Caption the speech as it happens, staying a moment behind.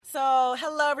So,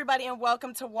 hello everybody and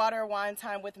welcome to Water Wine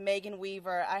Time with Megan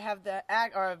Weaver. I have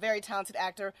a very talented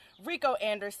actor, Rico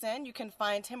Anderson. You can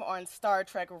find him on Star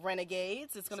Trek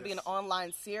Renegades. It's going to be an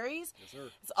online series. Yes, sir.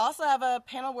 It's also have a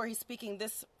panel where he's speaking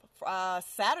this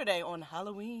Saturday on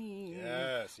Halloween.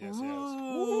 Yes.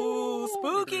 Ooh,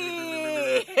 spooky.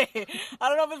 I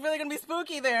don't know if it's really going to be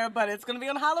spooky there, but it's going to be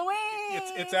on Halloween.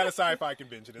 It's at a sci-fi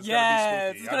convention. It's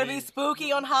yes, going to be spooky. It's going to be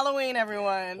spooky on Halloween,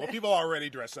 everyone. Well, people already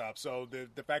dress up, so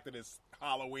the fact that it's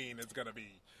Halloween is going to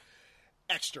be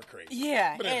extra crazy.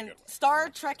 Yeah, and Star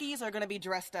Trekkies are going to be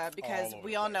dressed up because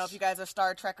we all know, place. if you guys are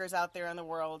Star Trekkers out there in the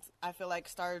world, I feel like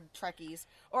Star Trekkies,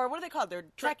 or what are they called? They're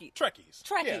Trekkies. Trekkies.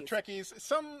 Trekkies. Yeah,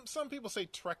 Trekkies. Some people say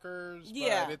Trekkers,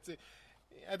 Yeah. but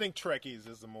I think Trekkies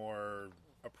is the more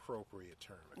appropriate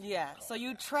term. Yeah, so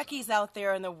you Trekkies out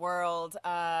there in the world,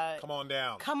 Come on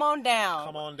down. come on down.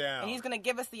 Come on down. And he's going to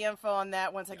give us the info on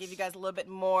that once I give you guys a little bit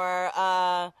more.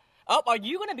 Are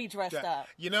you going to be dressed up?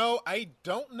 You know, I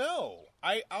don't know.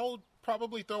 I'll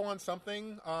probably throw on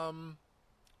something.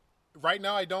 Right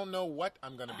now, I don't know what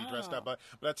I'm going to be dressed up, but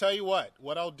I'll tell you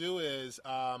what I'll do is,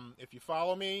 if you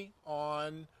follow me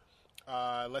on,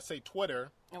 let's say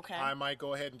Twitter, Okay. I might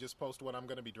go ahead and just post what I'm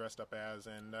going to be dressed up as,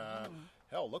 and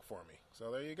hell, look for me.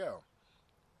 So there you go.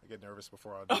 I get nervous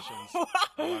before auditions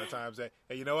a lot of times.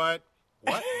 Hey, you know what?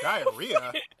 What?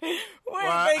 Diarrhea? Wait,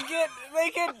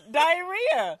 they get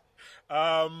diarrhea.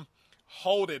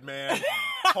 Hold it, man.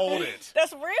 Hold it.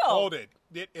 That's real. Hold it.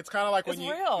 It's kind of like when It's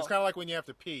you. real. It's kind of like when you have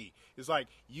to pee. It's like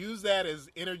use that as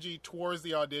energy towards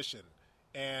the audition,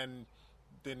 and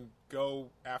then go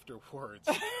afterwards.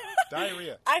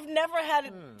 Diarrhea. I've never had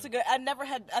it to go.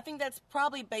 I think that's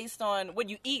probably based on what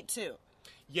you eat too.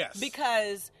 Yes.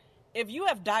 Because if you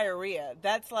have diarrhea,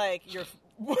 that's like your.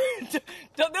 This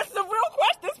is a real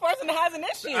question. This person has an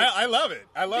issue. I love it.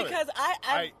 I love because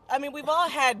it. I mean, we've all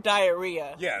had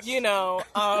diarrhea. Yes. You know,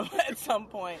 at some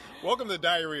point. Welcome to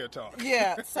Diarrhea Talk.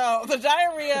 Yeah. So the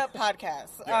diarrhea podcast.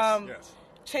 Yes.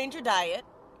 Change your diet.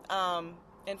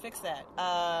 And fix that.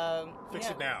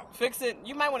 Fix it now. Fix it.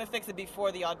 You might want to fix it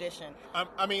before the audition.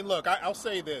 I mean, look, I'll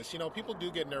say this. You know, people do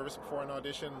get nervous before an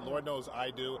audition. Lord knows I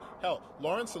do. Hell,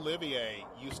 Laurence Olivier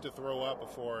used to throw up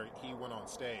before he went on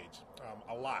stage.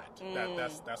 A lot.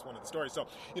 That's one of the stories. So,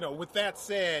 you know, with that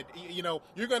said, you know,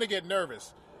 you're going to get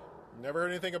nervous. Never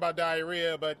heard anything about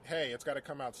diarrhea, but hey, it's got to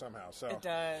come out somehow. So It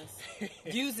does.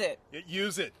 Use it.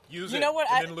 Use it. You know what?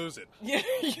 And then lose it. Use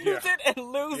it and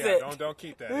lose Yeah, it. don't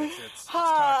keep that. It's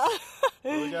toxic.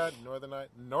 What do we got?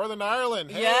 Northern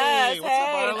Ireland. Hey, Yes, what's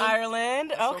up, Ireland.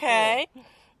 That's so Okay.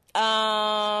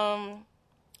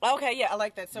 Okay, yeah, I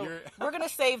like that. So we're gonna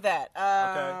save that.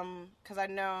 Because I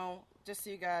know, just so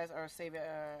you guys are saving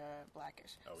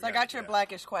Blackish. So I got your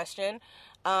Blackish question.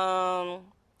 Thank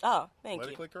you.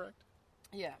 Politically correct?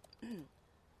 Yeah.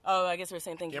 I guess we're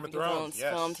saying thank Game you of for your Thrones.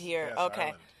 Yes. filmed here. Yes, okay.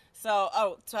 Ireland. So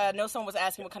I know someone was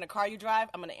asking what kind of car you drive.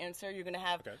 I'm going to answer. You're going to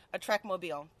have a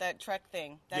Trekmobile, that Trek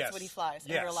thing. That's what he flies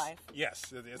in real life.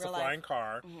 Yes, it's Real a flying life.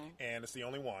 car, and it's the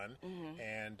only one.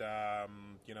 And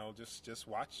you know, just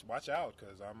watch out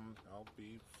because I'll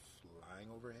be flying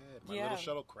overhead. My little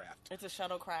shuttlecraft. It's a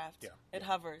shuttlecraft. Yeah. It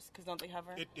hovers because don't they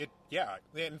hover? Yeah.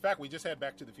 In fact, we just had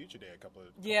Back to the Future Day a couple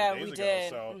of days we ago. did.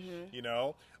 So you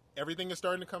know, everything is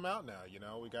starting to come out now. You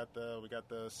know, we got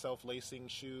the self-lacing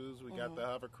shoes. We got the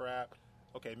hovercraft.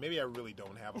 Okay, maybe I really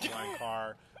don't have a flying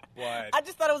car, but I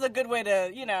just thought it was a good way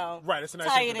to, you know, right. It's a nice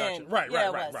tie introduction. it in. Right.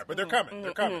 Yeah, But they're coming.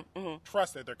 They're coming.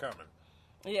 Trust that they're coming.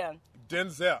 Yeah.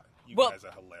 Denzel, you guys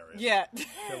are hilarious. Yeah.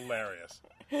 Hilarious.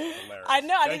 I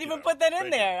know. I Thank didn't you, even put that in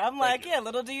Thank there. you. I'm like, Thank you.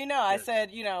 little do you know. I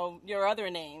said, you know, your other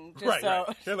name. Just Right. so.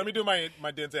 Here, let me do my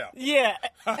Denzel. Yeah.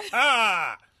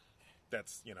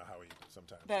 That's how he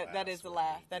sometimes. That is the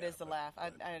laugh. That is the but laugh.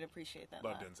 I'd appreciate that.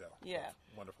 Love laugh. Denzel. Yeah.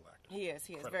 Wonderful actor. He is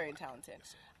Incredible very actor. talented.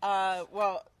 Yes,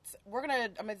 Well, I'm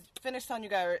gonna finish telling you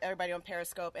guys, everybody on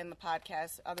Periscope and the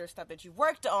podcast, other stuff that you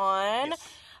worked on.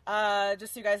 Yes.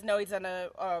 Just so you guys know, he's on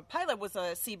a pilot was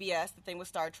a CBS. The thing with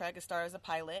Star Trek, it started as a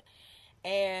pilot.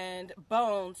 And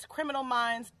Bones, Criminal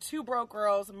Minds, Two Broke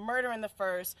Girls, Murder in the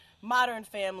First, Modern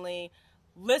Family.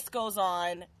 List goes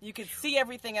on. You can see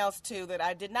everything else, too, that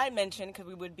I did not mention because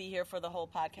we would be here for the whole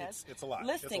podcast. It's a lot.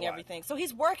 Listing It's a lot. everything. So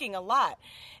he's working a lot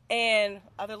in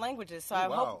other languages.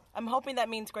 So I'm hoping that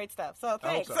means great stuff. So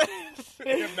thanks. I hope so.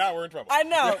 If not, we're in trouble. I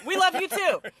know. We love you,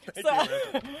 too. Thank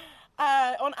you.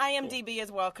 On IMDb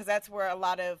as well, because that's where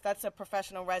that's a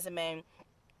professional resume.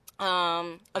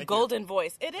 A golden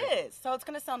voice. It is. So it's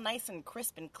going to sound nice and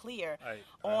crisp and clear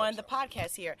on the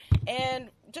podcast here. And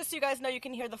just so you guys know, you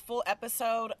can hear the full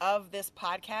episode of this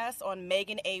podcast on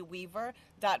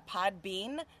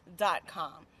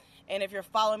meganaweaver.podbean.com. And if you're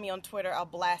following me on Twitter, I'll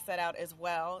blast that out as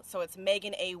well. So it's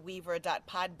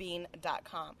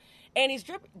meganaweaver.podbean.com. And he's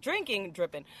drinking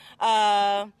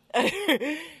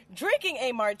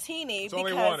a martini. It's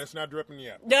only one. It's not dripping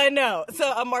yet. No.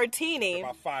 So a martini.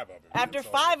 About 5 of them. After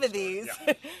 5 of these,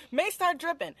 may start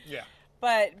dripping. Yeah.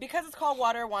 But because it's called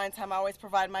Water Wine Time, I always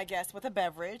provide my guest with a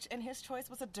beverage, and his choice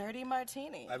was a dirty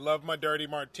martini. I love my dirty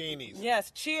martinis.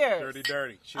 Yes, cheers. Dirty.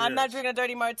 Cheers. I'm not drinking a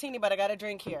dirty martini, but I got a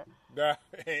drink here.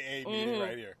 Hey,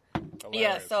 right here. Hilarious.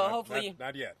 Yeah, so hopefully...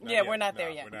 Not yet. We're not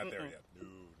there yet. We're not there yet. No.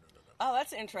 Oh,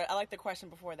 that's interesting. I like the question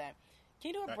before that.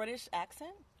 Can you do a British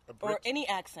accent? Or any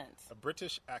accents? A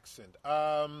British accent.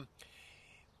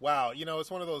 Wow,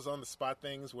 it's one of those on-the-spot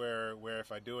things where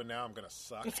if I do it now, I'm going to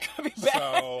suck. It's going to be bad.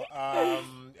 So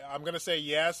I'm going to say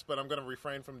yes, but I'm going to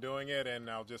refrain from doing it, and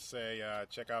I'll just say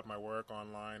check out my work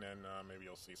online, and maybe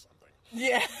you'll see something.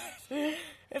 Yeah.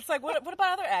 It's like, what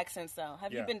about other accents, though?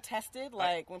 Have you been tested,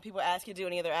 when people ask you to do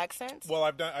any other accents? Well,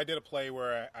 I did a play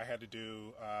where I had to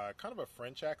do kind of a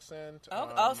French accent.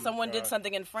 Someone did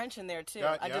something in French in there, too.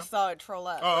 Yeah. I just saw it scroll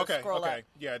up. Scroll up.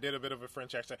 Yeah, I did a bit of a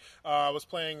French accent. I was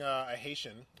playing a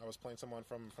Haitian. I was playing someone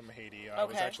from Haiti. It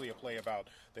was actually a play about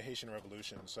the Haitian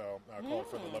Revolution, called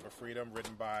For the Love of Freedom,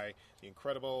 written by the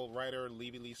incredible writer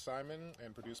Levy Lee Simon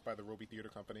and produced by the Roby Theater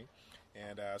Company.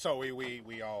 And so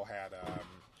we all had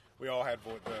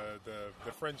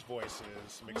the French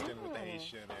voices mixed in with the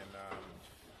Haitian, and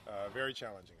very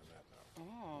challenging in that.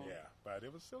 Yeah, but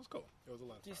it was cool. It was a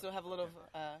lot of fun. Do you still have a little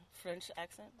French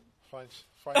accent? French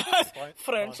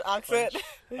accent.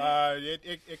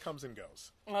 It comes and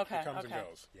goes. Okay. It comes and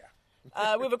goes. Yeah.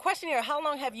 We have a question here. How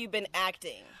long have you been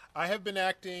acting? I have been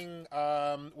acting.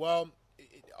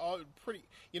 Pretty.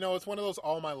 It's one of those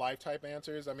all my life type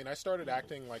answers. I mean, I started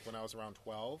acting like when I was around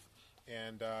 12,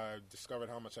 and discovered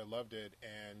how much I loved it,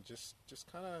 and just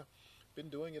kind of been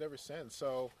doing it ever since.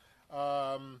 So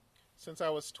since I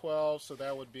was 12, so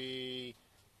that would be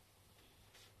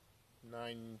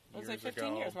 9 years ago. It's like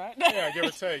 15 years, right? Yeah, give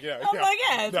or take. Yeah.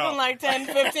 It's been like 10,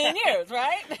 15 years,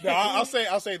 right? No, I'll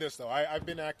say this though. I've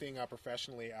been acting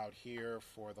professionally out here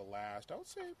for the last, I would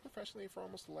say professionally for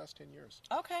almost the last 10 years.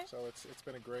 Okay. So it's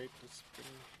been it's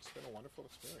been a wonderful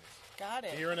experience. Got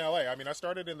it. Here in LA. I mean, I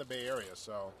started in the Bay Area,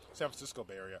 so San Francisco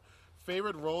Bay Area.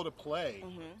 Favorite role to play?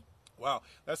 Mm-hmm. Wow,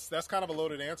 that's kind of a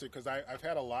loaded answer because I've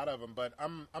had a lot of them, but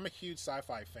I'm a huge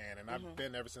sci-fi fan, and I've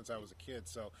been ever since I was a kid.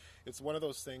 So it's one of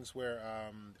those things where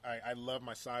I love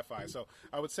my sci-fi. So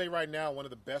I would say right now one of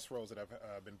the best roles that I've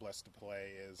been blessed to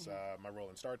play is my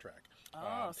role in Star Trek.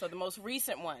 So the most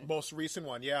recent one. Most recent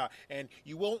one, yeah. And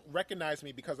you won't recognize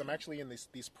me because I'm actually in this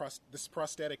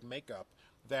prosthetic makeup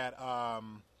that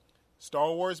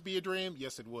Star Wars be a dream?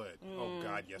 Yes, it would. Oh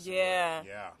God, yes, it would.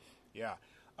 Yeah.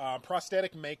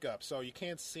 Prosthetic makeup, so you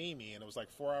can't see me, and it was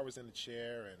like 4 hours in the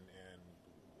chair, and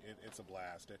it's a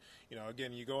blast.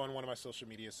 Again, you go on one of my social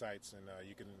media sites, and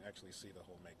you can actually see the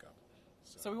whole makeup.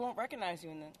 So we won't recognize you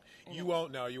in that. You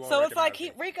won't. No, you won't. So it's like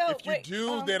Rico. If you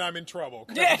do, then I'm in trouble.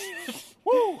 Yeah.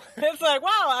 Woo! It's like, wow,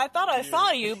 I thought I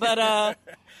saw you, but I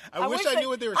wish I knew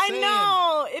what they were saying. I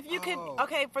know. If you could,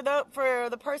 for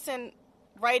the person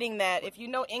writing that, if you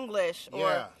know English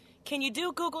or. Can you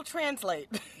do Google Translate?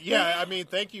 Yeah, I mean,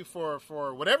 thank you for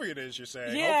whatever it is you're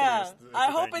saying. Yeah,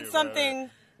 I hope it's something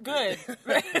good.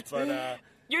 But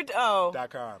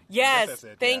 .com. Yes,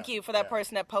 thank you for that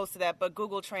person that posted that. But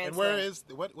Google Translate. And where is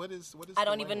what is? I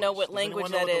don't even know what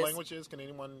language that is. Does anyone know what the language is? Can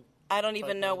anyone? I don't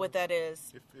even know what that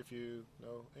is. If you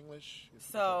know English.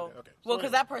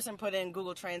 Because that person put in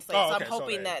Google Translate, so I'm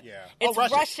hoping that it's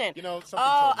Russian.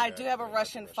 I do have a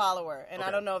Russian follower, and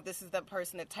I don't know if this is the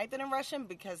person that typed it in Russian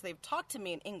because they've talked to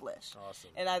me in English. Awesome.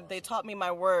 And they taught me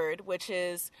my word, which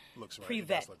is looks right. privet.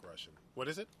 It does look Russian. What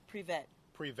is it? Privet.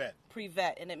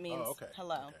 Privet, and it means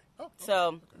hello. Okay. Oh, okay.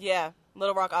 So, yeah,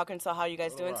 Little Rock, Arkansas, how are you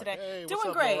guys doing today? Hey, doing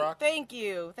up, great. Little Rock? Thank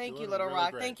you, Little really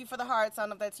Rock. great. Thank you for the hearts. I don't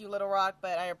know if that's you, Little Rock,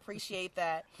 but I appreciate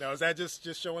that. Now, is that just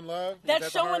showing love? That's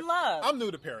showing love. I'm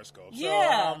new to Periscope.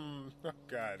 Yeah. So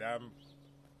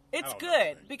It's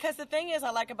good because the thing is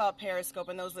I like about Periscope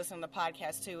and those listening to the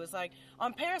podcast too is like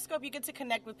on Periscope you get to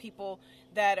connect with people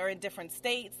that are in different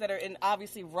states that are in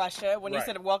obviously Russia. When you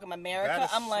said welcome America,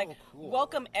 I'm like cool.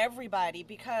 Welcome everybody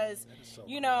because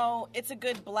it's a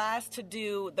good blast to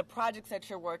do the projects that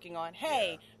you're working on.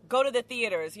 Hey, go to the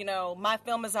theaters. My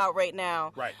film is out right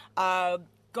now. Right.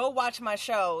 go watch my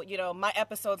show. You know, my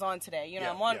episode's on today. You know,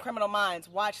 Yeah, I'm on yeah. Criminal Minds.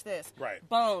 Watch this. Right.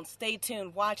 Bones, stay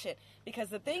tuned. Watch it. Because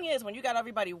the thing is, when you got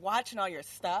everybody watching all your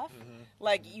stuff,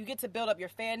 like, you get to build up your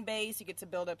fan base. You get to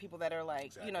build up people that are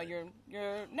like, you know, your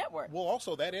network. Well,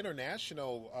 also that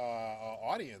international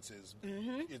audience is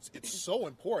it's so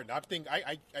important. I think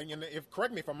and if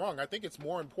correct me if I'm wrong, I think it's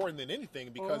more important than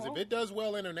anything because if it does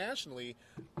well internationally,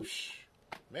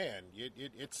 man,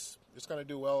 it's going to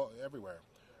do well everywhere.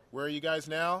 Where are you guys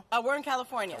now? We're in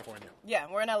California. Yeah,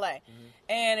 we're in LA.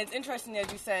 And it's interesting,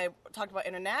 as you said, talked about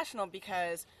international,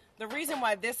 because the reason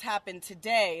why this happened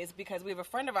today is because we have a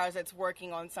friend of ours that's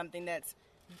working on something that's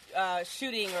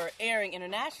shooting or airing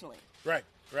internationally. Right.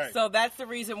 So that's the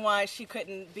reason why she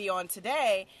couldn't be on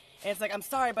today. And it's like, I'm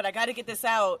sorry, but I got to get this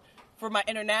out for my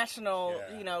international,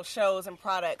 you know, shows and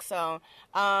products. So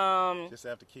just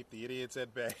have to keep the idiots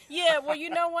at bay. Yeah, well, you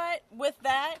know what? With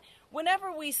that,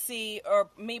 whenever we see, or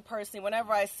me personally,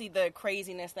 whenever I see the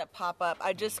craziness that pop up,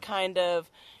 I just kind of,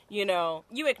 you know,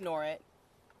 you ignore it.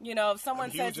 You know, if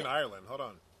someone I'm says... huge in Ireland. Hold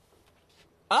on.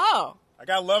 Oh. I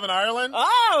got love in Ireland.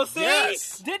 Oh, see?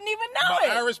 Yes. Didn't even know My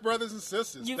it. Irish brothers and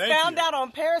sisters. You Thank found you. out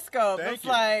on Periscope. Thank It's you.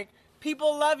 like,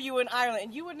 people love you in Ireland,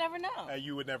 and you would never know.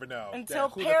 You would never know. Until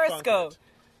Who'd have thunk Periscope. it?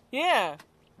 Yeah.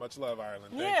 Much love,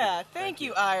 Ireland. Thank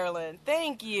you, Ireland.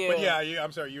 Thank you. But yeah,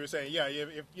 I'm sorry. You were saying,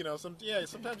 if you know, sometimes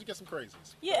you get some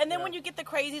crazies. Yeah, and then when you get the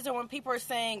crazies, or when people are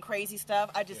saying crazy stuff,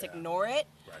 I just ignore it.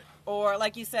 Right. Or,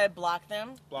 like you said, block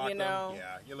them. Block you know? them.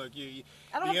 Yeah. You look.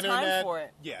 I don't the have internet, time for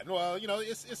it. Yeah. Well, you know,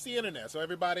 it's the internet, so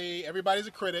everybody's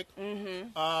a critic.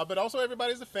 But also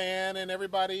everybody's a fan, and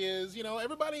everybody is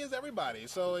everybody.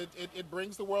 So it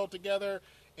brings the world together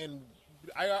in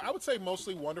I would say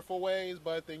mostly wonderful ways,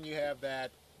 but then you have that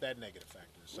negative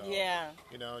factor. So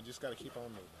you know, just got to keep on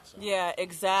moving. So. Yeah,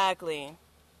 exactly.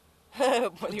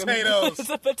 Potatoes.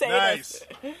 Potatoes. Nice.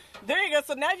 There you go.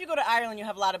 So now if you go to Ireland, you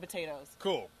have a lot of potatoes.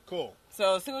 Cool.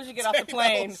 So as soon as you get off the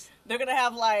plane, they're going to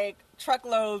have like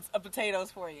truckloads of potatoes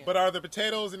for you. But are the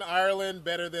potatoes in Ireland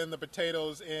better than the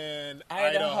potatoes in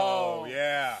Idaho?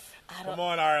 Yeah. Come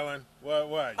on, Ireland. What?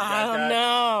 You guys I don't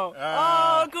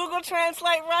know. Google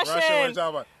Translate Russian. What are you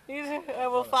talking about? I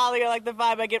will follow you like the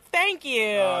vibe I get. Thank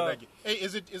you. Thank you. Hey,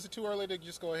 is it too early to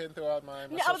just go ahead and throw out my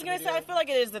Yeah, I was going to say, I feel like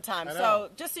it is the time. So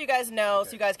just so you guys know,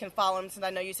 so you guys can follow him, since I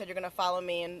know you said you're going to follow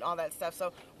me and all that stuff.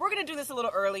 So we're going to do this a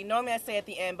little early. Normally I say at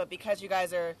the end, but because you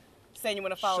guys are saying you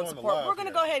want to follow and support, we're going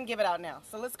to go ahead and give it out now.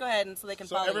 So let's go ahead and so they can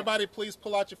follow you. So everybody, please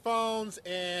pull out your phones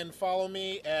and follow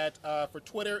me at, for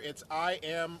Twitter, it's I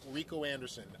am Rico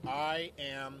Anderson. I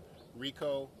am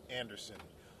Rico Anderson.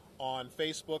 On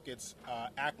Facebook, it's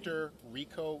actor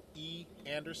Rico E.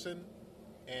 Anderson.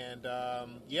 And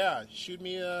shoot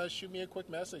me a quick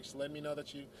message to let me know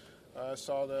that you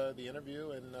saw the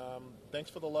interview. And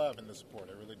thanks for the love and the support.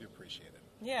 I really do appreciate it.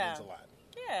 Yeah. It means a lot.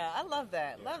 Yeah, I love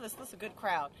that. Yeah. Love this. This is a good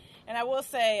crowd. And I will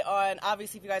say,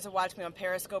 obviously, if you guys are watching me on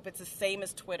Periscope, it's the same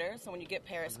as Twitter. So when you get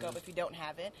Periscope, if you don't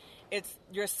have it, it's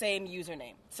your same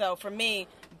username. So for me,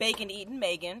 Bacon Eatin'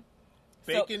 Megan.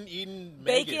 Bacon Eatin'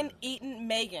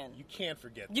 Megan. You can't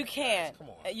forget that. You can. Guys. Come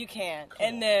on. You can.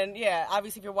 And then,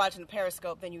 obviously, if you're watching the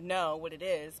Periscope, then you know what it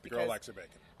is. The girl likes her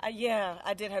bacon.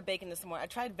 I did have bacon this morning. I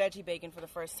tried veggie bacon for the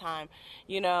first time.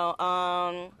 You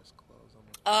know,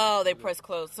 they press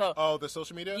close. So the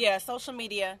social media? Yeah, social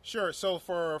media. Sure. So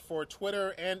for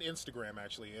Twitter and Instagram,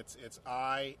 actually, it's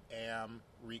I am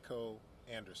Rico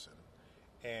Anderson,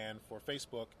 and for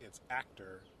Facebook, it's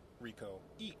actor Rico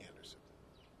E. Anderson.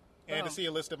 And to see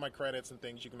a list of my credits and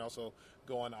things, you can also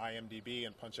go on IMDb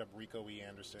and punch up Rico E.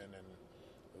 Anderson, and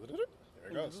there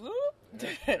it goes.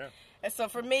 Yeah. And so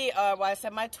for me, I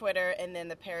said my Twitter and then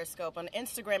the Periscope. On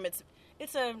Instagram,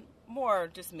 it's a more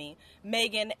just me,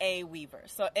 Megan A. Weaver.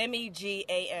 So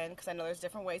MEGAN, because I know there's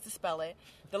different ways to spell it.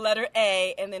 The letter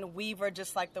A, and then Weaver,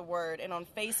 just like the word. And on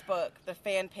Facebook, the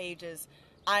fan page is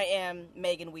I am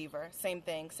Megan Weaver. Same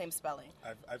thing, same spelling.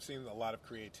 I've seen a lot of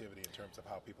creativity in terms of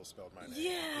how people spelled my name.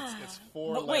 Yeah. It's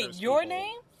 4 letters. Wait, your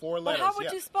name? 4 letters. But how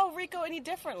would you spell Rico any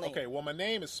differently? Okay, well, my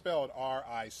name is spelled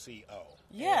R-I-C-O.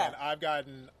 Yeah. And I've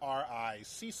gotten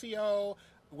R-I-C-C-O,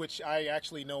 which I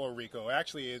actually know a Rico.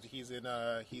 Actually, he's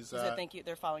thank you.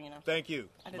 They're following you now. Thank you.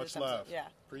 I did Much this love. episode, yeah.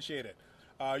 Appreciate it.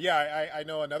 I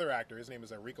know another actor. His name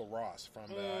is Rico Ross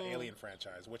from the Alien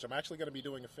franchise, which I'm actually going to be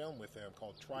doing a film with him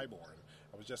called Triborn.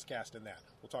 was just cast in that.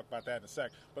 We'll talk about that in a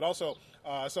sec. But also,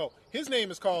 so his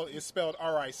name is spelled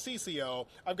Ricco.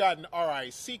 I've gotten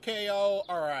Ricko,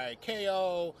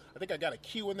 Riko. I think I got a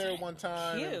Q in there one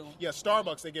time. Q? Yeah,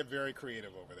 Starbucks, they get very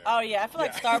creative over there. Oh, yeah. I feel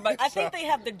like Starbucks. I think they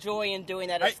have the joy in doing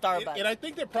that at Starbucks. And I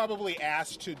think they're probably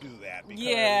asked to do that.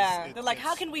 Because they're like,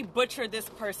 how can we butcher this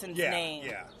person's name?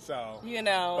 Yeah, so.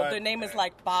 Their name is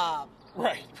like Bob.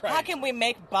 Right. How can we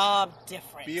make Bob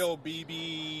different?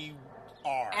 BOBBR.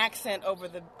 Accent over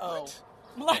the O.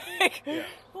 What? Like,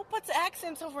 who puts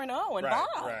accents over an O and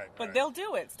Bob? But they'll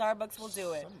do it. Starbucks will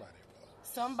do it.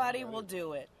 Somebody will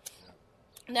do it.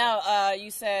 Now,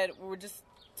 you said we're just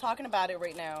talking about it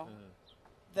right now.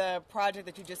 The project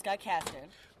that you just got cast in.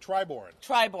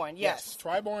 Triborn, yes.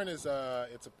 Triborn is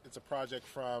it's a project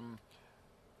from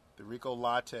the Rico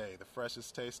Latte, the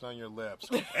freshest taste on your lips.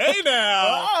 Hey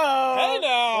now! Whoa. Hey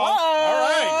now! Whoa.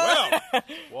 All right,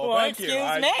 well, thank you.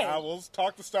 Excuse me. I will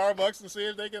talk to Starbucks and see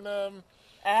if they can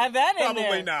add that in there.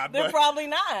 Probably not. They're probably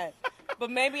not. But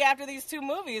maybe after these 2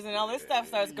 movies and all this stuff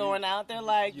starts going out, they're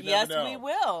like, yes, we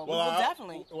will. We will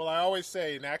definitely. Well, I always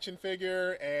say an action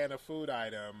figure and a food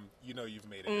item, you've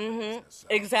made it in business. So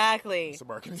exactly. It's a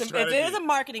marketing strategy. It is a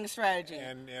marketing strategy.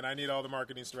 And I need all the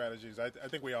marketing strategies. I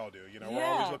think we all do. We're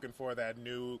always looking for that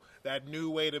new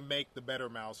way to make the better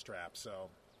mousetrap. So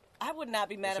I would not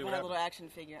be mad if I had a little action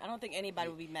figure. I don't think anybody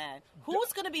would be mad.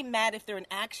 Who's going to be mad if they're an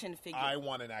action figure? I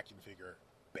want an action figure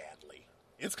badly.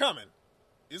 It's coming.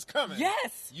 It's coming.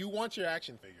 Yes. You want your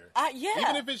action figure. Yeah.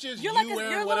 Even if it's just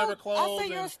wearing whatever clothes. I'll say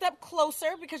you're a step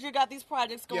closer because you got these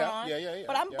projects going on. Yeah.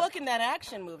 But I'm booking that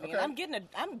action movie, and I'm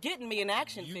getting me an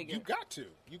action figure. You got to.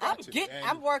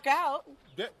 I'm work out.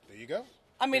 There you go.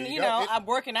 I mean, I'm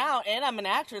working out, and I'm an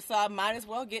actress, so I might as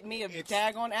well get me a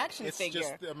daggone action figure.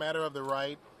 It's just a matter of the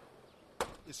right.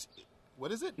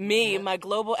 What is it? My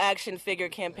global action figure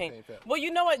campaign. Well, you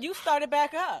know what? You started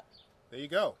back up. There you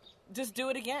go. Just do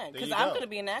it again, because I'm going to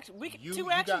be an action.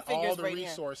 Two action figures right here. You got all the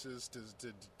resources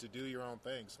to do your own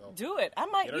thing. So do it. I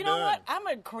might. You know what? I'm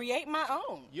going to create my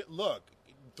own. Look,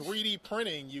 3D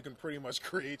printing, you can pretty much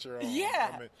create your own.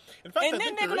 Yeah. In fact, and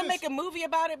then they're going to make a movie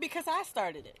about it because I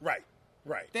started it. Right.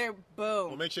 They're boom.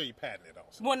 Well, make sure you patent it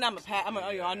also. Well, I'm a patent.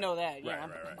 I know that. Yeah,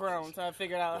 I'm grown, so I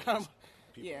figured out.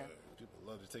 People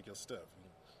love to take your stuff.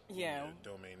 Yeah.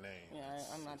 Domain name. Yeah,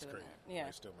 I'm not doing that. Yeah.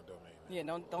 They steal my domain name. Yeah,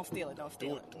 don't steal it. Don't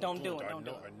steal it. Don't do it. Don't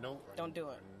do it. Don't do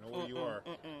it. I know where you are.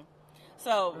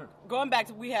 So, going back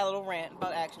to, we had a little rant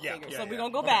about action figures. So, we're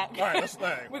going to go back. All right, let's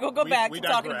we're going to go back to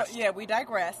talking digress. about, we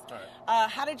digress. Right.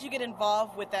 How did you get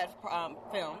involved with that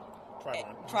film?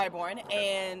 Triborn.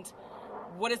 Okay. And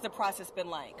what has the process been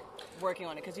like working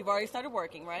on it? Because you've already started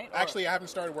working, right? Actually, I haven't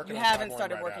started working on Triborn. You haven't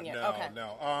started working yet? Okay.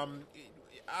 No.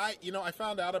 I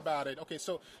found out about it. Okay,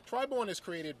 so Triborn is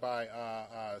created by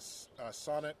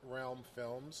Sonnet Realm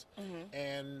Films,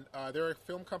 and they're a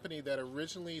film company that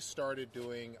originally started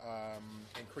doing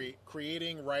and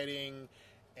creating, writing,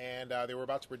 and they were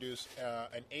about to produce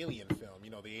an Alien film.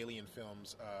 The Alien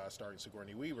films starring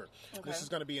Sigourney Weaver. Okay. This is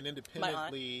going to be an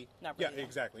independently. Not really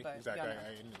exactly. There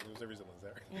was a reason it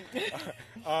was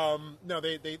there. No,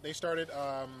 they started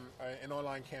an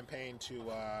online campaign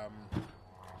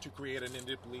to create an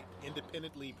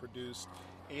independently produced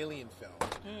Alien film.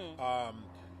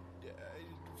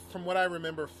 From what I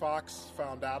remember, Fox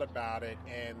found out about it,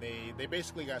 and they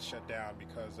basically got shut down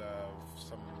because of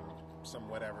some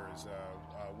whatevers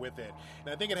with it.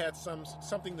 And I think it had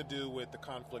something to do with the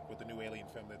conflict with the new Alien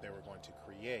film that they were going to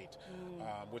create,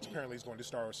 which apparently is going to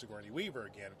star Sigourney Weaver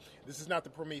again. This is not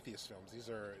the Prometheus films. These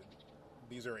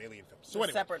are Alien films. So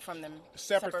anyway, separate from them.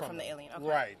 Separate from the Alien. Okay.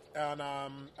 Right.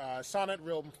 And Sonnet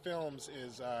Realm Films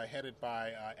is headed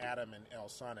by Adam and Elle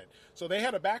Sonnet. So they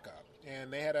had a backup,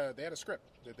 and they had a script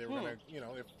that they were going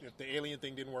to, if the Alien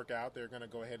thing didn't work out, they're going to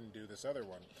go ahead and do this other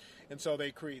one. And so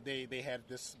they had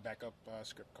this backup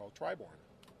script called Triborn.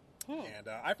 And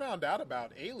I found out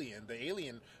about Alien, the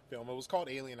Alien film. It was called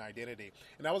Alien Identity,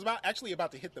 and I was actually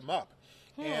about to hit them up.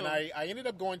 And I ended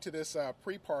up going to this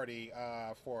pre-party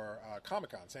for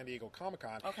Comic-Con, San Diego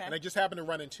Comic-Con, and I just happened to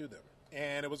run into them.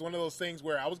 And it was one of those things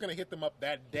where I was going to hit them up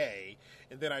that day,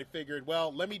 and then I figured,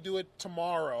 well, let me do it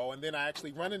tomorrow. And then I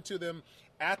actually run into them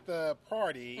at the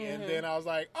party, and then I was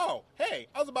like, oh, hey,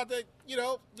 I was about to,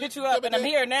 hit you up, and I'm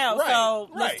here now, so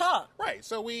let's talk. Right,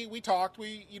 so we talked,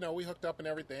 we hooked up and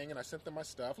everything, and I sent them my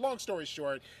stuff. Long story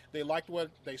short, they liked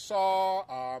what they saw.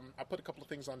 I put a couple of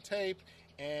things on tape,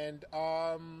 and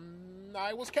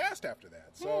I was cast after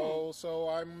that. So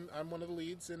I'm one of the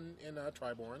leads in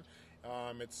Triborn.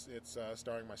 It's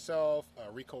starring myself,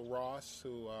 Rico Ross,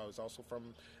 who is also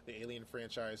from the Alien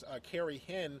franchise, Carrie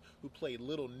Henn, who played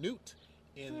Little Newt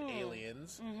in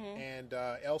Aliens, and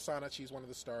Elle Sahnut, she's one of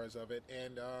the stars of it,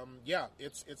 and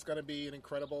it's going to be an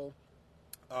incredible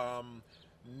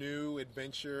new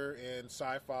adventure in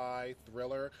sci-fi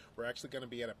thriller. We're actually going to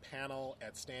be at a panel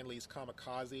at Stanley's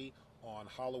Kamikaze on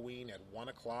Halloween at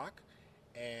 1:00,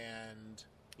 and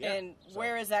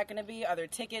where is that going to be? Are there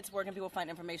tickets? Where can people find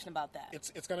information about that?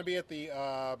 It's going to be at the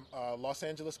Los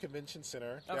Angeles Convention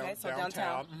Center.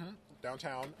 Downtown.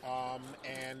 Downtown.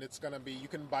 And it's going to be, you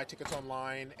can buy tickets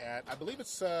online at, I believe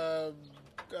it's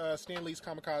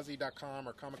Stanley'sKamikaze.com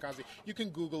or Kamikaze. You can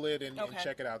Google it and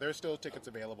check it out. There's still tickets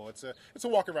available. It's a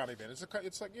walk around event. It's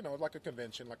like, like a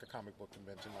convention, like a comic book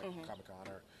convention, like Comic-Con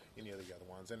or any of the other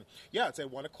ones. And yeah, it's at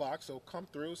 1:00. So come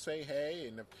through, say hey,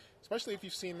 and especially if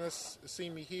you've seen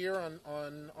me here on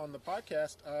the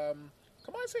podcast, come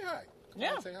on and say hi. Come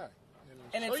on and say hi.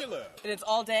 And show your love. And it's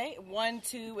all day? 1,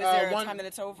 2, is there a time that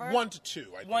it's over? 1 to 2,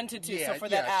 I think. 1 to 2, yeah, so for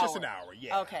that hour. It's just an hour,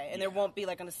 yeah. Okay, and there won't be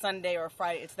like on a Sunday or a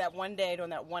Friday. It's that one day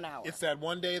during that 1 hour. It's that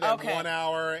one day, that 1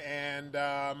 hour, and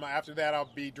after that I'll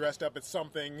be dressed up as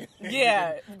something.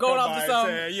 Yeah, going off to some...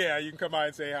 you can come by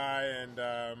and say hi, and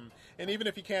even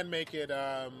if you can't make it,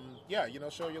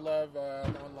 show your love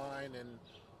online, and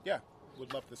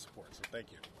would love the support, so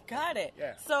thank you. Got it.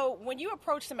 Yeah. So when you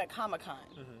approached him at Comic-Con,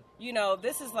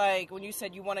 this is like when you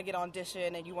said you want to get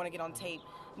audition and you want to get on tape.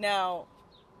 Now,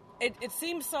 it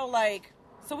seems so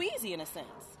easy in a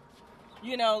sense,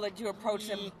 like you approached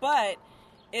him. But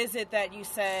is it that you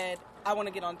said, I want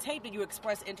to get on tape? Did you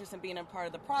express interest in being a part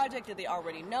of the project? Did they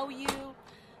already know you?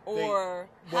 Or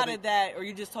or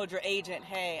you just told your agent,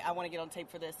 hey, I want to get on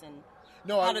tape for this? And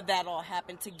how did that all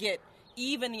happen to get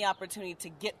even the opportunity to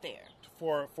get there?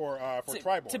 For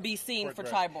Triborn. To be seen for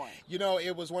Triborn.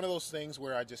 It was one of those things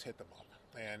where I just hit them up.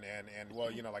 And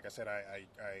like I said, I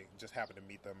just happened to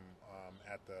meet them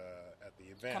at the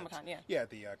event. Comic-Con, yeah. Yeah,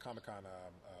 at the Comic-Con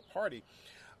party.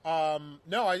 I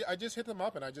just hit them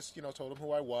up and I just, told them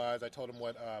who I was. I told them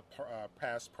what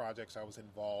past projects I was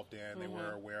involved in. They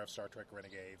were aware of Star Trek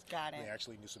Renegades. Got it. They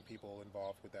actually knew some people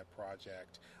involved with that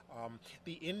project.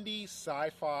 The indie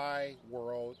sci-fi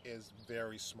world is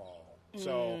very small.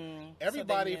 So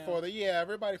everybody for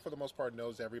the most part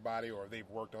knows everybody, or they've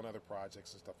worked on other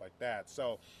projects and stuff like that.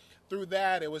 So through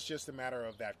that, it was just a matter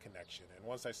of that connection. And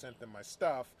once I sent them my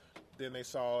stuff, then they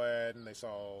saw it and they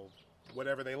saw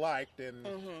whatever they liked, and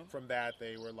from that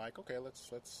they were like, okay, let's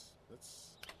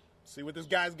see what this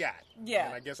guy's got. Yeah.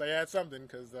 And I guess I had something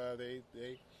because they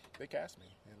cast me,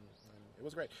 and it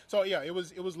was great. So yeah, it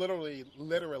was literally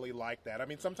like that. I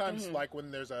mean, sometimes like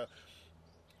when there's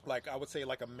I would say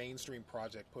like a mainstream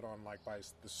project put on like by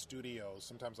the studios,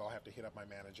 sometimes I'll have to hit up my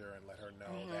manager and let her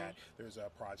know that there's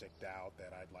a project out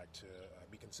that I'd like to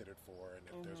be considered for, and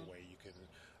if there's a way you can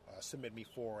submit me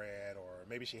for it, or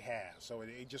maybe she has. So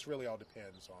it just really all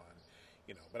depends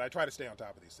on, but I try to stay on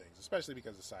top of these things, especially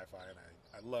because of sci-fi, and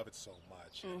I love it so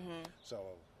much.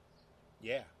 So,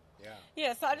 yeah.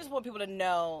 So I just want people to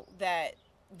know that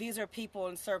these are people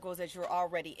in circles that you're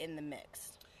already in the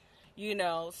mix.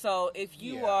 So if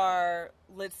you are,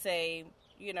 let's say,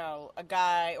 a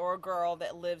guy or a girl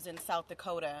that lives in South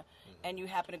Dakota and you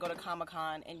happen to go to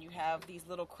Comic-Con and you have these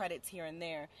little credits here and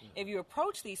there, if you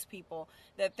approach these people,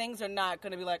 that things are not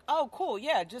going to be like, oh, cool,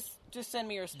 yeah, just send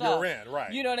me your stuff. You're in,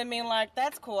 right. You know what I mean? Like,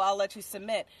 that's cool, I'll let you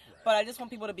submit. Right. But I just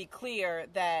want people to be clear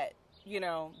that,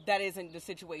 that isn't the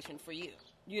situation for you.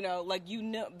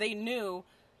 They knew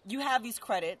you have these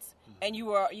credits and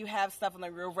you have stuff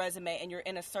on your resume and you're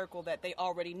in a circle that they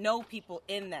already know people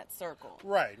in that circle.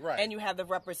 Right. And you have the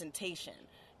representation,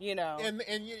 And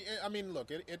I mean,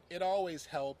 look, it always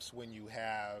helps when you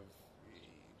have,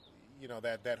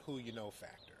 that who you know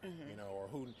factor, or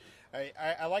who.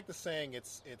 I like the saying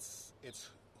it's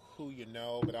who you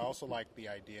know, but I also like the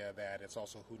idea that it's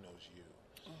also who knows you.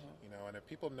 And if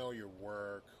people know your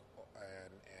work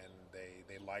and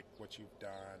they like what you've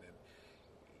done, and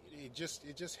it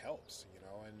just helps,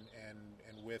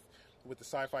 and with the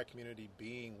sci-fi community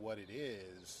being what it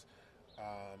is,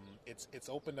 it's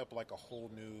opened up like a whole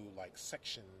new like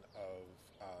section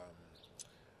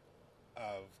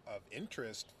of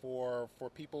interest for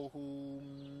people who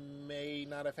may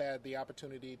not have had the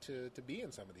opportunity to be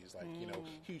in some of these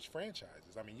huge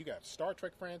franchises. I mean, you got Star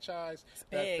Trek franchise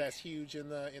that's huge in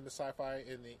the sci-fi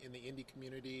in the indie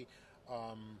community.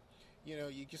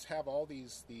 You just have all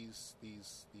these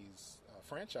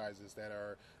franchises that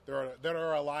are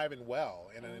alive and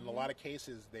well, and in a lot of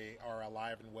cases they are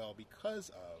alive and well because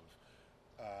of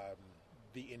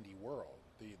the indie world,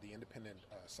 the independent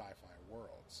sci-fi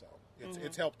world. So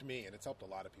it's helped me, and it's helped a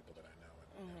lot of people that I know,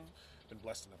 and have been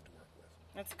blessed enough to work with.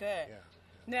 That's good. Yeah.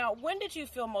 Now, when did you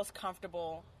feel most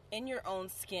comfortable in your own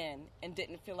skin and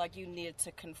didn't feel like you needed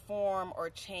to conform or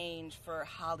change for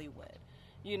Hollywood,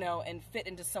 and fit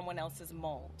into someone else's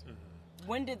mold? Mm-hmm.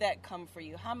 When did that come for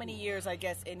you? How many years, I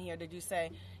guess, in here did you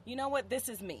say, you know what, this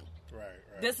is me?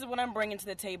 Right. This is what I'm bringing to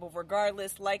the table,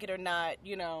 regardless, like it or not,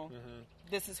 mm-hmm.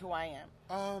 This is who I am.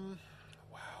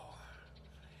 Wow.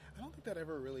 I don't think that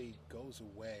ever really goes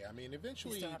away. I mean,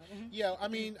 eventually, mm-hmm. yeah, I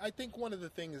mean, I think one of the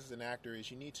things as an actor is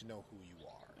you need to know who you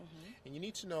are. Mm-hmm. And you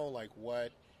need to know, like,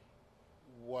 what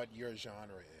your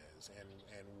genre is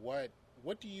and what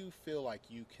do you feel like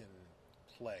you can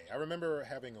play. I remember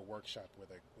having a workshop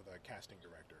with a casting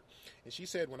director, and she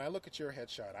said, when I look at your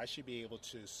headshot, I should be able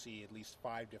to see at least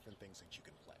 5 different things that you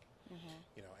can play.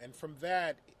 Mm-hmm. And from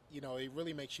that, it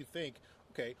really makes you think,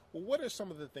 okay, well, what are some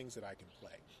of the things that I can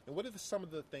play? And what are some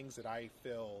of the things that I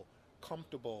feel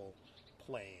comfortable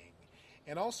playing?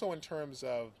 And also in terms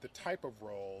of the type of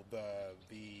role, the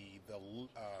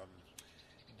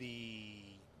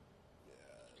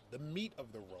meat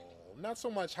of the role, not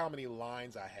so much how many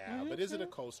lines I have, mm-hmm. but is it a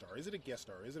co-star? Is it a guest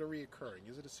star? Is it a reoccurring?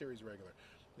 Is it a series regular?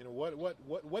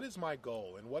 What is my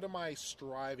goal, and what am I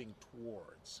striving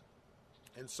towards?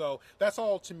 And so that's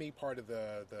all, to me, part of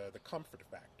the comfort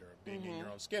factor of being mm-hmm. in your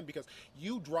own skin, because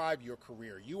you drive your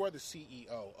career. You are the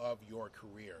CEO of your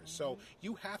career. Mm-hmm. So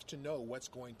you have to know what's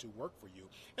going to work for you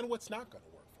and what's not going to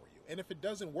work for you. And if it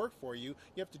doesn't work for you,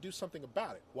 you have to do something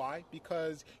about it. Why?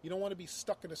 Because you don't want to be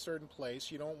stuck in a certain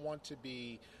place. You don't want to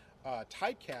be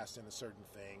typecast in a certain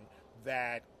thing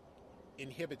that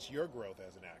inhibits your growth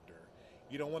as an actor.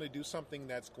 You don't want to do something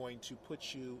that's going to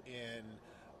put you in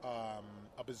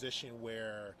a position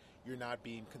where you're not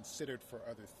being considered for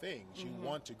other things. Mm-hmm. You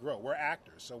want to grow. We're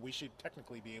actors, so we should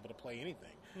technically be able to play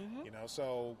anything.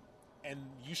 Mm-hmm. And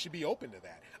you should be open to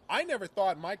that. I never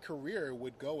thought my career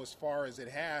would go as far as it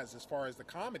has, as far as the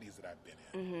comedies that I've been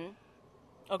in. Mm-hmm.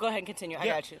 Oh, go ahead and continue. I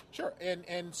got you. Sure.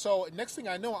 And so next thing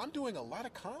I know, I'm doing a lot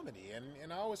of comedy,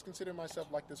 and I always consider myself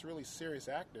like this really serious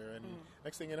actor. And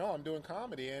next thing you know, I'm doing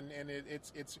comedy, and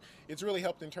it's really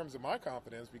helped in terms of my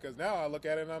confidence, because now I look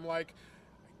at it and I'm like,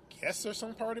 I guess there's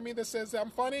some part of me that says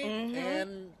I'm funny, mm-hmm.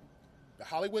 and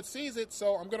Hollywood sees it,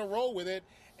 so I'm going to roll with it,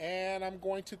 and I'm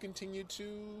going to continue to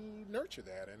nurture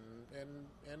that, and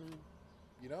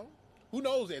who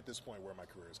knows at this point where my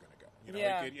career is going to go.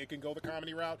 It can go the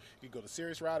comedy route, it could go the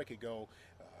serious route, it could go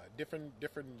different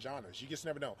genres. You just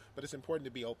never know. But it's important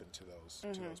to be open to those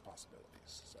mm-hmm. to those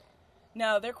possibilities. So.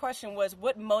 Now, their question was,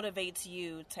 what motivates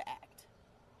you to act?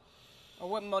 Or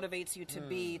what motivates you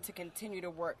to continue to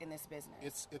work in this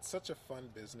business? It's such a fun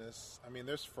business. I mean,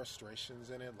 there's frustrations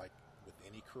in it, like with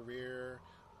any career,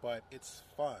 but it's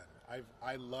fun.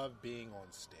 I love being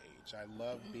on stage. I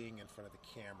love mm-hmm. being in front of the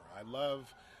camera.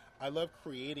 I love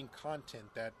creating content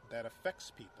that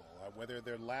affects people, whether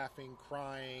they're laughing,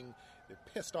 crying, they're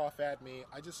pissed off at me.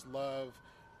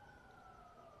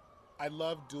 I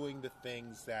love doing the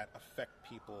things that affect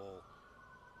people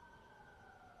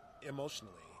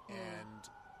emotionally, and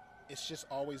it's just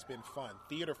always been fun.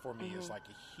 Theater for me mm-hmm. is like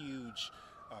a huge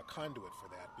conduit for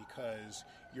that, because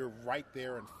you're right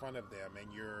there in front of them, and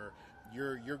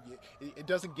it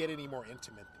doesn't get any more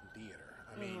intimate than theater.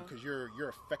 I mean, because you're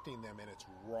affecting them, and it's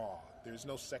raw. There's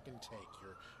no second take.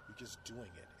 You're just doing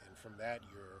it, and from that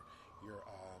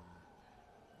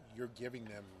you're giving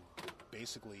them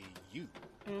basically you.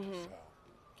 Mm-hmm. So.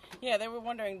 Yeah, they were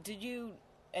wondering, did you?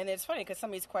 And it's funny because some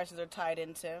of these questions are tied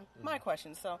into mm-hmm. my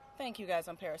questions. So thank you guys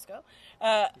on Periscope.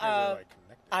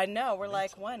 I know we're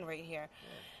like one right here. Yeah.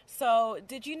 So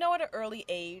did you know at an early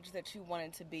age that you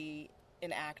wanted to be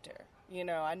an actor?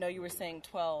 I know you were saying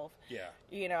 12. Yeah.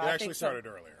 It actually started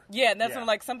earlier. Yeah, that's when,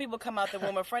 like, some people come out the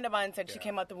womb. A friend of mine said she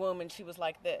came out the womb and she was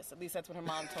like this. At least that's what her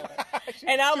mom told her.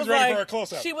 And I was ready for her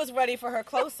close-up. She was ready for her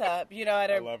close-up,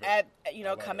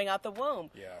 coming out the womb.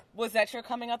 Yeah. Was that your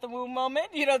coming out the womb moment?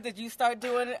 Did you start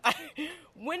doing it?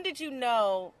 When did you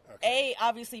know,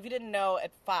 obviously, if you didn't know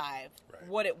at 5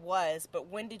 what it was, but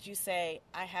when did you say,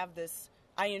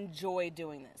 I enjoy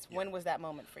doing this? Yeah. When was that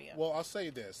moment for you? Well, I'll say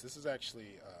this. This is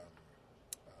actually a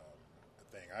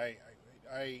thing.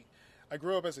 I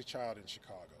grew up as a child in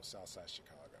Chicago, Southside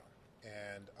Chicago,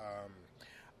 and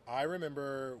I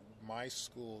remember my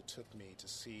school took me to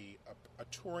see a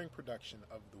touring production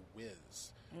of The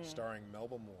Wiz, starring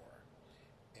Melba Moore,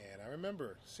 and I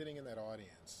remember sitting in that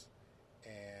audience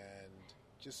and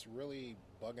just really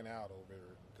bugging out over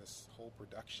this whole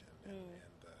production and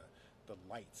the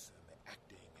lights and the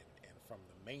acting, and from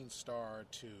the main star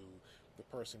to the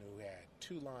person who had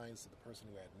 2 lines, to the person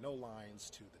who had no lines,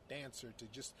 to the dancer, to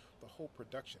just the whole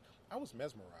production. I was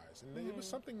mesmerized, and it was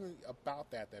something about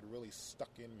that really stuck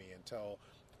in me until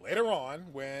later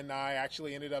on, when I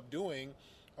actually ended up doing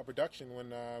a production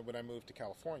when I moved to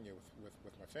California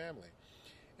with my family.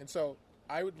 And so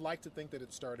I would like to think that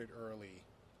it started early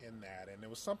in that. And there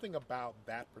was something about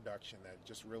that production that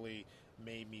just really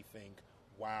made me think,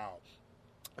 wow.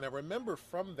 And I remember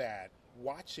from that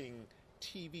watching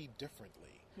TV differently.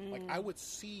 Like I would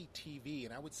see TV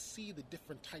and I would see the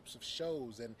different types of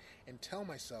shows and tell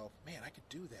myself, man, I could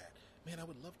do that. Man, I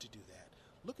would love to do that.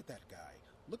 Look at that guy.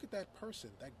 Look at that person,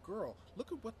 that girl.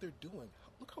 Look at what they're doing.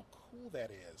 Look how cool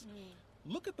that is.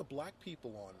 Look at the black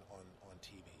people on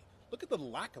TV. Look at the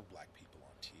lack of black people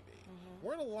on TV.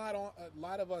 Weren't a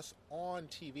lot of us on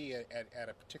TV at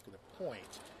a particular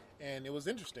point. And it was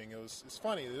interesting. It's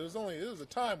funny. There was a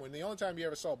time when the only time you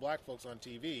ever saw black folks on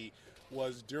TV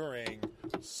was during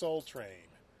Soul Train.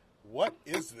 What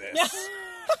is this?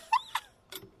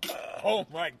 Oh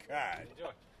my God.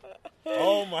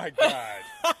 Oh my God.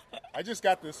 I just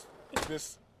got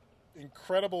this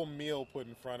incredible meal put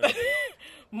in front of me.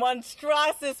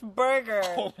 Monstrous burger.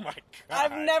 Oh my God.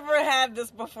 I've never had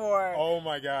this before. Oh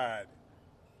my God.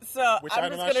 So Which I'm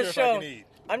I'm just not gonna sure show. if I can eat.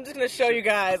 I'm just gonna show you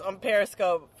guys on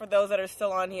Periscope for those that are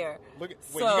still on here. Wait,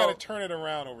 So- you gotta turn it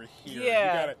around over here.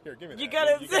 Yeah. Here, give me that. You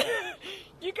gotta,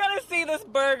 you gotta see this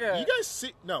burger. You guys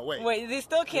see? No, wait. Wait, they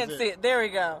still can't Is it- see it. There we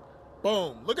go.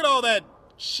 Boom. Look at all that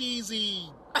cheesy,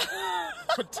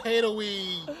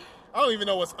 potatoey. I don't even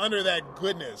know what's under that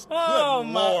goodness. Oh,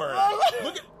 Good my- Lord.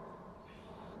 Look at.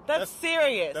 That's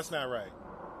serious. That's not right.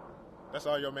 That's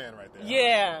all your man right there.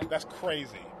 Yeah. That's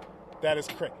crazy. That is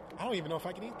crazy. I don't even know if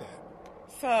I can eat that.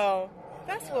 So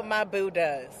that's what my boo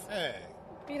does. Hey.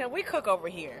 You know, we cook over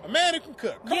here. A man who can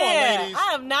cook. Come yeah, on, ladies.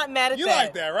 I am not mad at You that.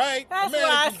 like that, right? That's A man why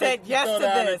who I can said cook, yes throw to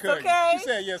down and this, cook. okay? She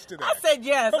said yes to that. I said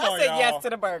yes. Come I on, said y'all. yes to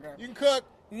the burger. You can cook.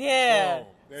 Yeah. Boom.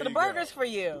 There So the you burger's go. for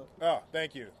you. Oh,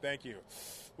 thank you. Thank you.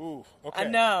 Ooh, okay. I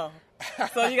know.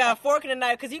 So you got a fork and a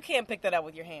knife because you can't pick that up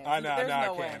with your hands. I know, There's I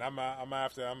no can't. way. I'm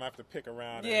gonna have to pick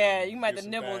around. Yeah, and you might do have to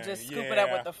some nibble, things. just scoop it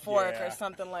up with the fork yeah. or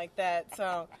something like that.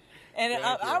 So, and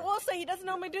Thank I you. will say he doesn't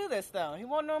normally do this though. He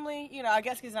won't normally, I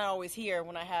guess he's not always here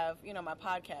when I have, my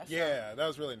podcast. So, Yeah, that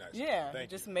was really nice. yeah, Thank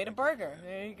just you. made a burger.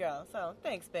 There you go. So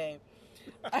thanks, babe.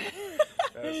 That's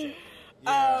it.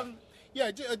 Yeah. Um,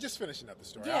 Just finishing up the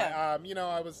story. Yeah.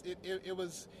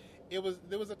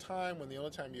 There was a time when the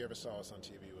only time you ever saw us on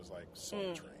TV was like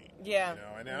Soul Train. Yeah.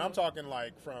 And I'm talking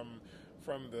like from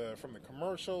the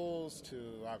commercials to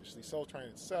obviously Soul Train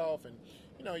itself, and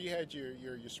you had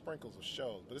your sprinkles of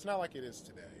shows, but it's not like it is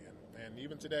today. And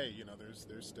even today,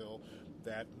 there's still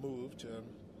that move to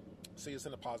see us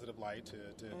in a positive light, to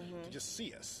just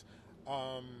see us.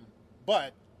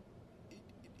 But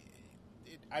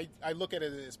I look at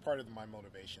it as part of my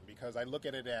motivation, because I look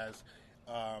at it as,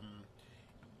 I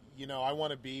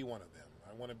want to be one of them.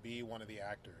 I want to be one of the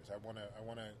actors. I want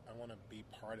to be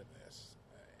part of this,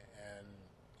 and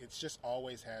it's just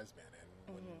always has been.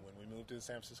 And when we moved to the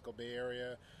San Francisco Bay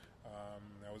Area,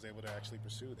 I was able to actually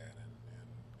pursue that, and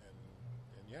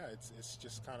yeah, it's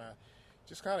just kind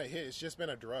of hit. It's just been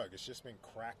a drug. It's just been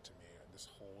crack to me this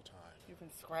whole time. You've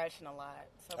been scratching a lot.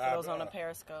 So for those on a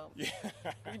Periscope,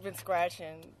 you've been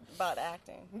scratching about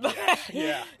acting.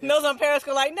 Yeah. Those on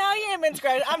Periscope like, no, you ain't been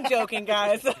scratching. I'm joking,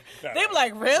 guys. They be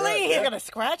like, really? Right, He's yeah. gonna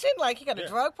scratch it? Like he got a Yeah.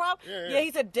 drug problem? Yeah.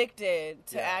 He's addicted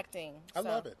to Yeah. acting. I So,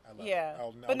 love it. I love yeah. it.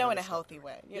 I'll But no, never in a stop healthy doing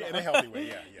way. it. you know? In a healthy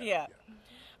way. Yeah.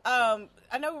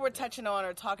 I know we were touching on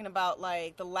or talking about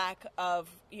like the lack of,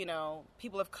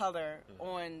 people of color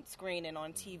on screen and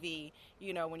on TV,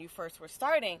 when you first were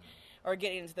starting or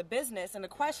getting into the business. And the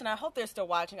question, I hope they're still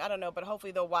watching. I don't know, but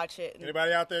hopefully they'll watch it. And,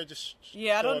 Anybody out there, just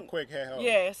I throw don't. a quick hey ho.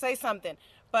 Yeah, say something.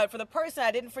 But for the person,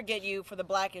 I didn't forget you for the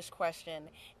Blackish question.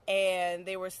 And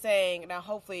they were saying, now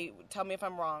hopefully, tell me if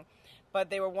I'm wrong,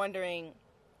 but they were wondering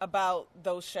about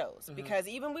those shows. Because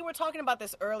even we were talking about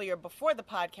this earlier before the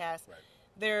podcast. Right.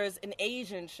 There's an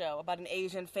Asian show about an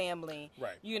Asian family.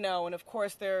 Right. And of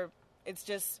course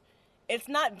it's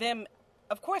not them.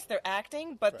 Of course they're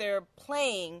acting, but Right. they're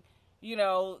playing,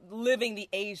 living the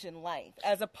Asian life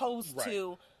as opposed Right.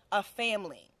 to a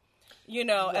family,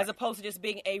 Right. as opposed to just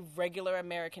being a regular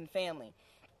American family.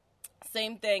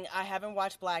 Same thing. I haven't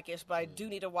watched Blackish, but I do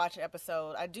need to watch an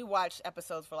episode. I do watch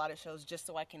episodes for a lot of shows just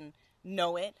so I can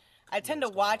know it. I tend to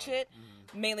watch it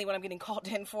mainly when I'm getting called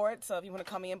in for it. So if you want to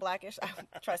call me in Blackish,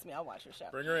 trust me, I'll watch your show.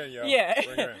 Bring her in, yo. Yeah.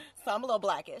 Bring her in. So I'm a little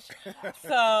Blackish.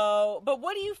 But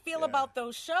what do you feel about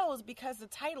those shows? Because the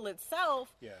title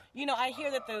itself, I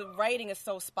hear that the writing is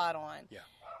so spot on. Yeah.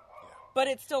 But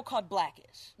it's still called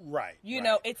Blackish. Right.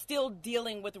 It's still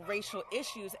dealing with racial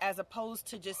issues as opposed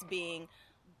to just being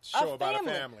Show about a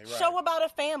family. Right. Show about a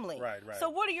family. Right. So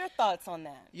what are your thoughts on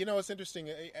that? It's interesting.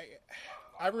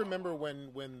 I remember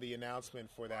when the announcement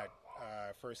for that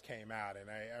first came out, and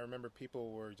I remember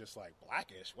people were just like,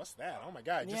 Blackish, what's that? Oh my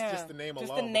God, Yeah. just the name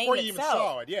Just alone. the name Before you even itself.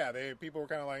 saw it, yeah, people were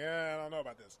kind of like, I don't know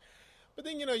about this. But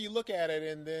then, you look at it,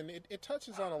 and then it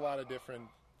touches on a lot of different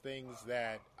things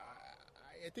that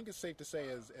I think it's safe to say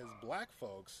as black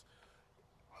folks,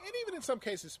 and even in some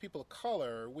cases people of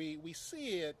color, we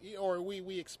see it, or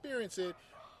we experience it.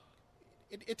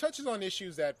 It touches on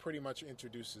issues that pretty much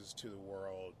introduces to the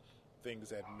world things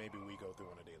that maybe we go through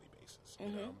on a daily basis.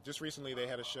 Just recently they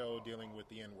had a show dealing with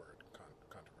the N-word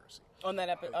controversy. On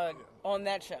that on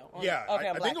that show. Yeah, Okay,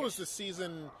 I think it was the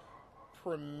season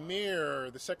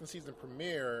premiere, the second season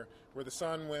premiere, where the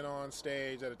son went on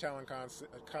stage at a talent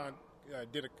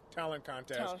did a talent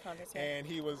contest, yeah. and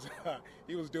he was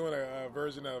doing a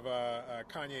version of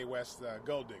Kanye West's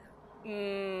Gold Digger.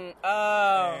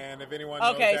 Oh. And if anyone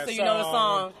knows that so you know the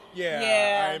song.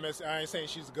 Yeah. I ain't saying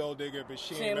she's a gold digger, but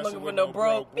she ain't messing looking with for no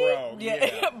broke bro.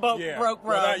 Yeah. Broke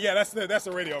bro. Well, that's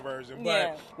the radio version. But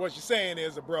Yeah. what she's saying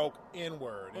is a broke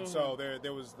N-word, and so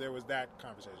there was that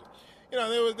conversation.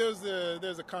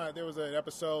 There was an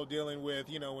episode dealing with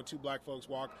when two black folks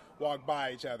walk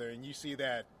by each other, and you see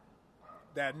that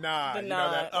nod, The that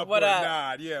nod. upward What up?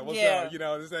 nod. Yeah, what's Yeah.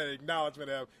 up? It's that acknowledgement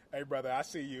of, hey, brother, I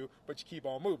see you, but you keep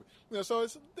on moving. So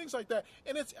it's things like that.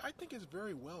 And I think it's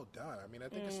very well done. I mean, I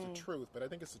think it's the truth, but I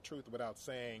think it's the truth without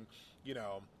saying,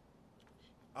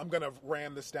 I'm going to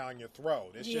ram this down your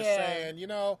throat. It's just saying, I'm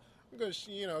going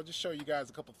to, just show you guys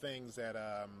a couple things that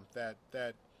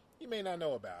you may not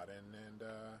know about and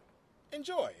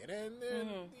enjoy it.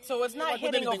 And So it's not like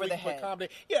with hitting anything, over we the can put head.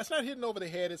 comedy. Yeah, it's not hitting over the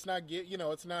head. It's not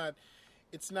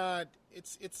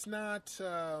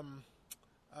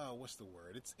what's the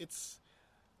word?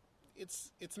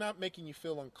 It's not making you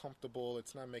feel uncomfortable.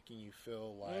 It's not making you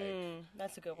feel like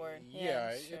That's a good word.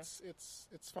 yeah, sure.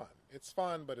 it's fun. It's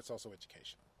fun, but it's also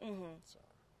educational.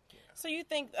 So you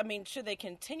think, should they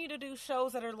continue to do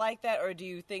shows that are like that, or do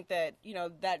you think that,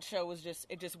 that show is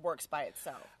it just works by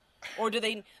itself? Or do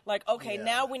they,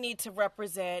 now we need to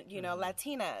represent,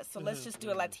 Latinas, so let's just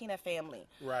do a Latina family.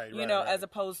 Right, right, as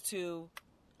opposed to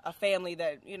a family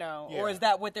that, or is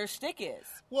that what their shtick is?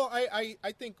 Well, I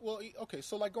think, okay,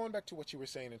 so like going back to what you were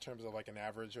saying in terms of like an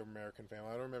average American family,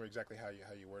 I don't remember exactly how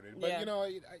you worded it,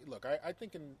 but, I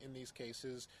think in these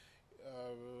cases,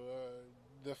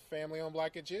 the family-owned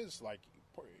blackage is like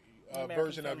a American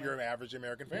version family. of your average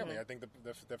American family. I think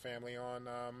the family on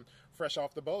Fresh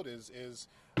Off the Boat is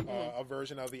a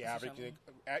version of the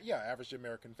average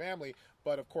American family.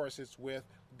 But of course, it's with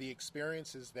the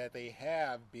experiences that they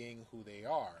have being who they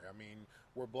are. I mean,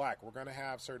 we're black. We're going to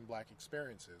have certain black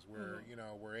experiences. We're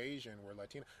we're Asian. We're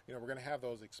Latino. We're going to have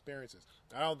those experiences.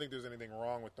 I don't think there's anything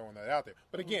wrong with throwing that out there.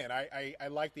 But again, I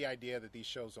like the idea that these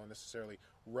shows don't necessarily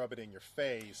rub it in your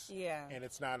face. Yeah. And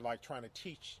it's not like trying to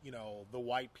teach, the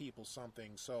white people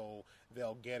something so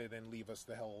they'll get it and leave us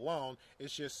the hell alone.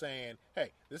 It's just saying,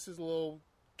 hey, this is a little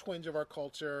twinge of our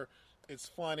culture. It's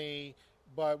funny,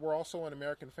 but we're also an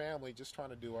American family just trying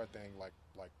to do our thing like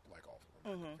all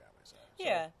American families.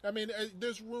 So, I mean,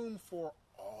 there's room for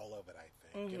all of it,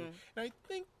 I think. And I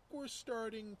think we're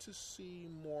starting to see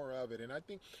more of it. And I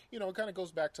think, it kind of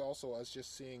goes back to also us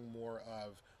just seeing more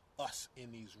of us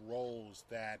in these roles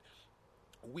that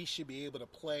we should be able to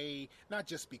play, not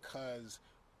just because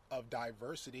of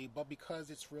diversity, but because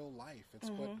it's real life. It's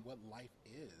what life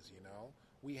is,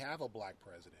 We have a black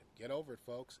president. Get over it,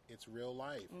 folks. It's real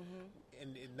life.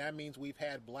 And that means we've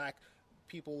had black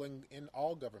people in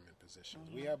all government positions.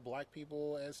 We have black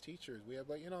people as teachers. We have,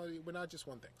 we're not just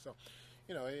one thing. So,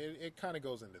 it kind of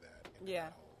goes into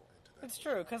that. It's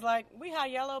true, because, we high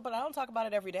yellow, but I don't talk about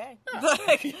it every day.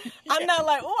 I'm not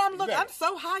like, I'm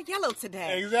so high yellow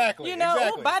today. Exactly.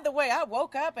 Oh, by the way, I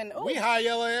woke up and, we high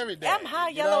yellow every day. I'm high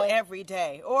yellow every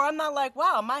day. Or I'm not like,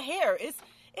 wow, my hair is...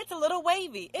 It's a little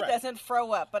wavy. It doesn't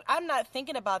fro up. But I'm not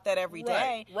thinking about that every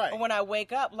day. Right. Or when I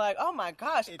wake up, like, oh my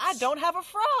gosh, I don't have a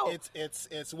fro.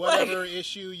 It's whatever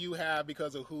issue you have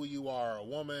because of who you are, a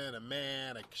woman, a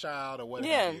man, a child, or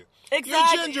whatever. Yeah, you. exactly.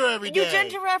 You're ginger every day. You're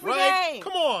ginger every right? day.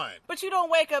 Come on. But you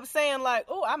don't wake up saying like,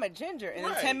 oh, I'm a ginger. And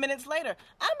then 10 minutes later,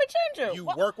 I'm a ginger. You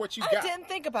work what you got. I didn't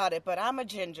think about it, but I'm a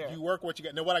ginger. You work what you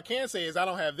got. Now, what I can say is I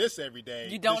don't have this every day.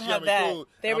 You don't This have yummy that. food,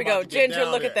 There I'm we about go. to get Ginger,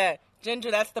 down look there. at that.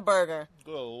 Ginger, that's the burger.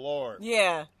 Good Lord.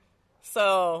 Yeah.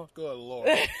 So. Good Lord.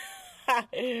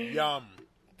 Yum.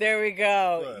 There we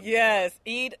go. Good yes.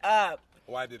 Eat up.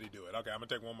 Why did he do it? Okay, I'm going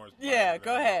to take one more. Yeah,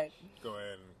 go ahead. Go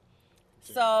ahead.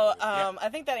 So, I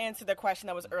think that answered the question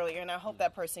that was earlier, and I hope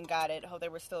that person got it. I hope they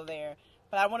were still there.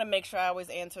 but I want to make sure I always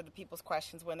answer the people's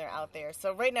questions when they're out there.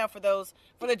 So right now, for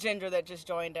the ginger that just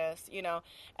joined us,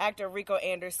 actor Rico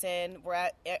Anderson, we're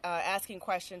asking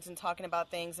questions and talking about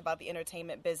things about the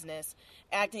entertainment business,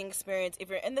 acting experience. If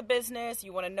you're in the business,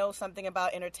 you want to know something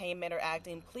about entertainment or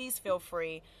acting, please feel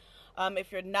free.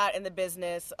 If you're not in the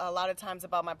business, a lot of times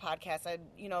about my podcast,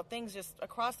 things just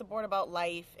across the board about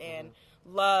life and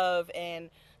love and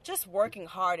just working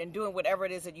hard and doing whatever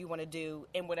it is that you want to do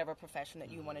in whatever profession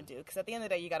that you want to do. Because at the end of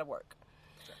the day, you got to work.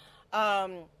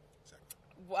 I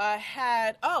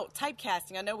had,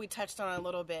 typecasting. I know we touched on it a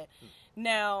little bit.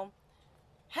 Now,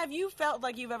 have you felt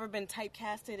like you've ever been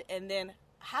typecasted, and then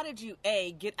how did you,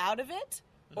 A, get out of it,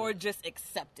 or just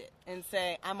accept it and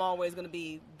say, I'm always going to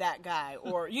be that guy,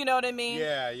 or, you know what I mean?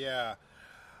 Yeah.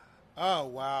 Oh,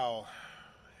 wow.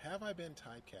 Have I been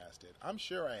typecasted? I'm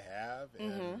sure I have.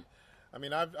 And I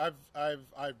mean, I've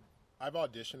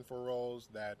auditioned for roles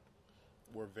that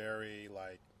were very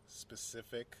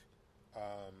specific.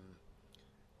 Wow,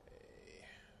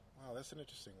 that's an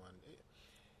interesting one.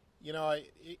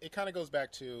 It kind of goes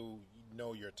back to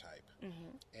know your type,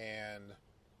 and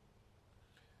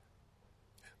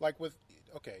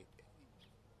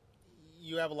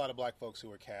you have a lot of black folks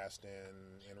who are cast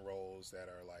in roles that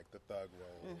are like the thug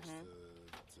roles,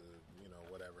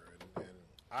 whatever, and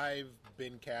I've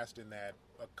been cast in that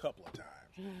a couple of times.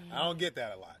 I don't get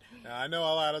that a lot. Now, I know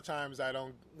a lot of times I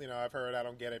don't, I've heard I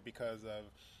don't get it because of,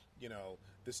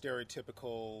 the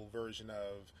stereotypical version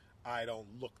of I don't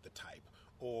look the type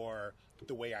or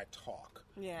the way I talk.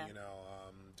 Yeah.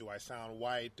 Do I sound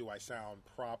white? Do I sound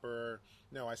proper?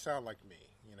 No, I sound like me,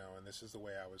 and this is the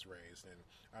way I was raised, and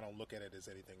I don't look at it as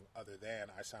anything other than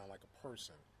I sound like a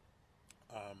person.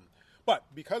 But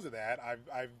because of that,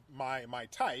 my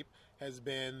type has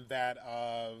been that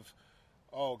of,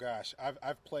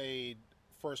 I've played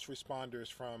first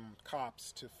responders from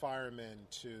cops to firemen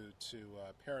to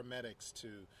paramedics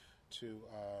to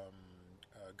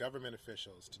government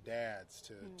officials to dads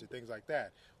to things like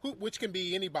that, which can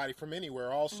be anybody from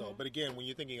anywhere also. But again, when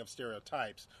you're thinking of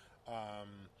stereotypes,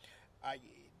 I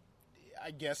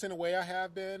guess in a way I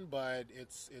have been, but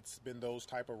it's been those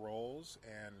type of roles.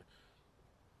 And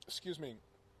excuse me,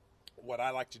 what I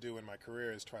like to do in my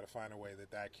career is try to find a way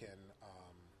that can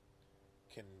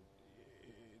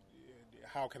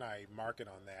how can I market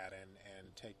on that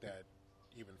and take that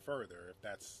even further if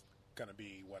that's going to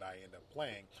be what I end up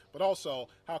playing, but also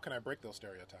how can I break those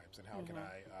stereotypes and how can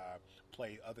I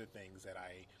play other things that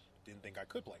I didn't think I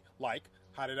could play. Like,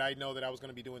 how did I know that I was going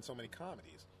to be doing so many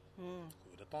comedies?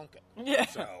 Who'd have thunk it? Yeah.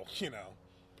 So,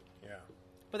 yeah.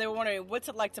 But they were wondering, what's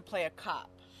it like to play a cop?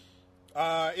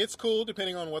 It's cool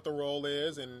depending on what the role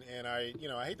is, and I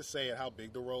hate to say it how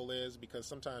big the role is, because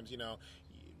sometimes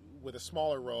with a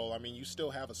smaller role, I mean, you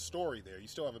still have a story there, you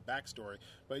still have a backstory,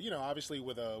 but obviously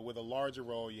with a larger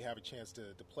role, you have a chance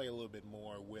to play a little bit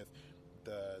more with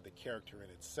the character in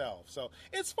itself. So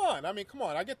it's fun. I mean, come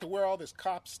on, I get to wear all this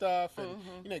cop stuff, and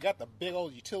you got the big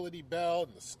old utility belt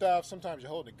and the stuff. Sometimes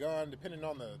you're holding a gun, depending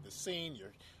on the scene.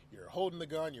 You're holding the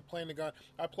gun, you're playing the gun.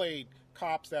 I played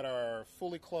cops that are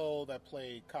fully clothed. I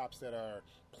played cops that are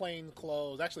plain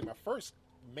clothes. Actually, my first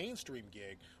mainstream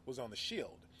gig was on The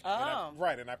Shield. Oh.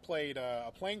 And I played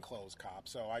a plainclothes cop.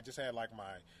 So I just had like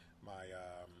my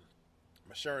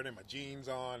shirt and my jeans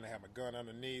on, and I had my gun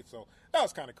underneath. So that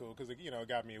was kind of cool because it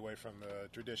got me away from the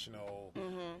traditional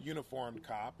uniformed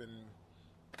cop. And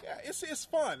yeah, it's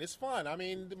fun. It's fun. I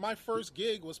mean, my first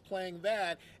gig was playing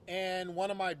that, and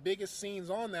one of my biggest scenes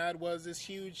on that was this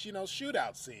huge,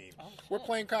 shootout scene. Oh, We're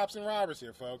playing cops and robbers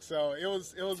here, folks. So it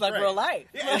was like great. Real life.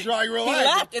 Yeah, it's like real life. He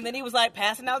left, and then he was like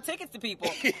passing out tickets to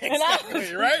people. Exactly.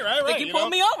 And Right. Like he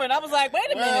pulled me over, and I was like, wait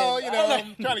a minute. Well,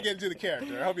 I'm trying to get into the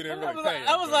character. I hope you didn't really pay.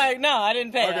 I was like, no, I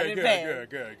didn't pay. Okay, I didn't pay.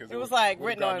 Good. It was like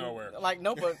written on nowhere. like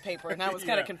notebook paper, and I was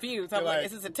kind of confused. I was like,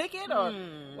 is this a ticket or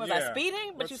was I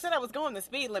speeding? But you said I was going the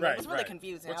speed limit. It was really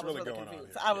confusing. What's I was really really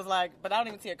confused. on I was like, but I don't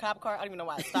even see a cop car. I don't even know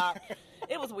why I stopped.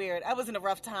 It was weird. I was in a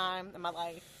rough time in my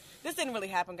life. This didn't really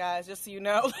happen, guys, just so you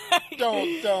know.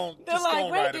 Don't. They're just like,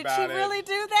 don't wait, write did about she it. really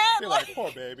do that? You're like,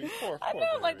 poor baby. Poor I know,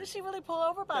 baby. like, did she really pull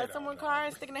over by someone's car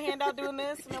and sticking a hand out doing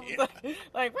this? And I was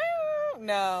like,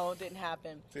 no, didn't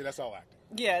happen. See, that's all acting.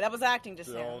 Yeah, that was acting just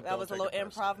now. That Don't was a take little it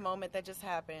personally. improv moment that just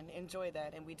happened. Enjoy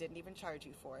that, and we didn't even charge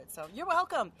you for it. So you're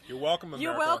welcome. You're welcome, America.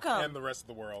 You're welcome. And the rest of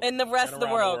the world. And the rest of the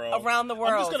world. Around the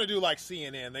world. I'm just going to do like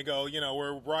CNN. They go,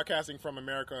 we're broadcasting from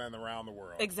America and around the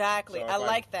world. Exactly. So I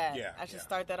like that. Yeah, I should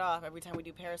start that off every time we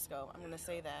do Periscope. I'm going to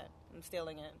say that. I'm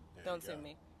stealing it. Don't sue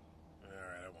me. All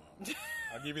right, I won't.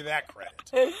 I'll give you that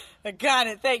credit. I got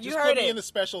it. Thank you. Just Heard put me it. in the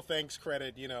special thanks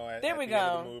credit, at There we the end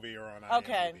of go. the movie or on IMDb.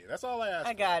 Okay. That's all I ask.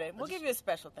 I got it. We'll give you a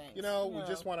special thanks. We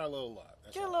just want our little love.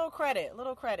 That's Get a all. little credit.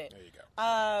 Little credit. There you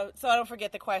go. So I don't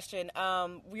forget the question.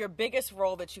 Your biggest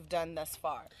role that you've done thus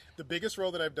far? The biggest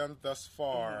role that I've done thus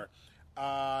far.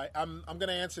 I'm going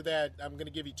to answer that. I'm going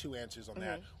to give you two answers on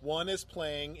that. One is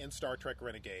playing in Star Trek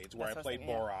Renegades, where I played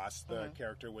Boros, the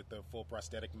character with the full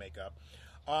prosthetic makeup.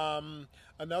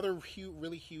 Another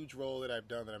really huge role that I've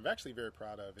done that I'm actually very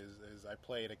proud of is I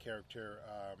played a character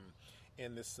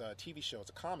in this TV show. It's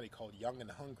a comedy called Young and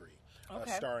Hungry,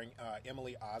 starring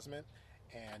Emily Osment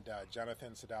and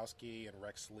Jonathan Sadowski and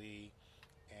Rex Lee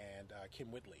and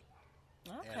Kim Whitley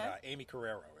and Amy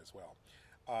Carrero as well.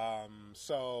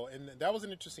 And that was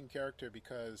an interesting character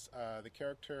because the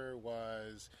character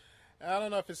was, I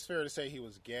don't know if it's fair to say he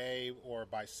was gay or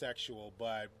bisexual,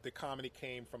 but the comedy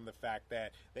came from the fact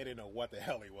that they didn't know what the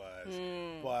hell he was.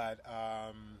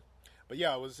 But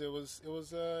yeah, it was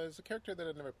a character that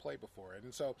I'd never played before,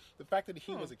 and so the fact that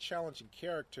he was a challenging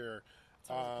character.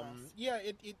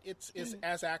 It's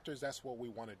as actors, that's what we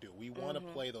want to do. We want to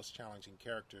play those challenging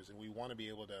characters, and we want to be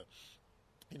able to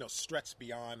stretch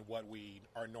beyond what we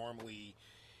are normally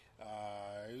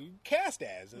cast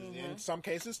as. In some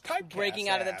cases, typecast. Breaking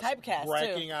out of the typecast,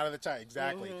 Breaking out of the type,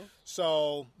 exactly.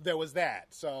 So there was that.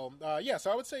 So,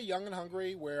 so I would say Young and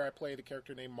Hungry, where I played a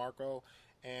character named Marco,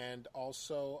 and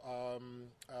also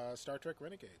Star Trek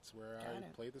Renegades, where I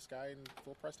played this guy in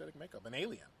full prosthetic makeup, an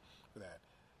alien for that.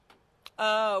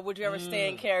 Would you ever stay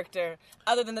in character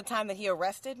other than the time that he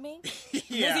arrested me?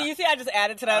 Yeah. You see, I just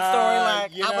added to that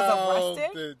story. I was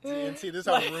arrested. And see, this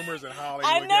is how the rumors in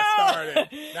Hollywood get started.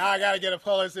 Now I got to get a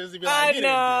publicist to be like, he didn't do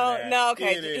that. No,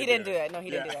 okay, he didn't do that. No, he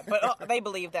didn't do that. But they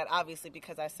believe that, obviously,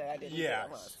 because I said I didn't do it.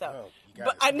 So, you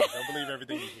don't believe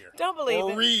everything you hear. Don't believe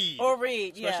or it. read. Or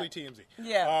read, especially TMZ.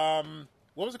 Yeah.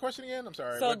 What was the question again? I'm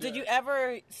sorry. So did you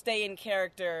ever stay in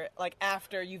character, like,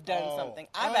 after you've done something?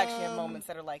 I've actually had moments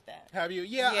that are like that. Have you?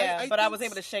 Yeah. I was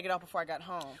able to shake it off before I got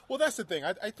home. Well, that's the thing.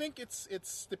 I think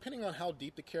it's depending on how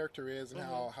deep the character is and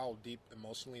how deep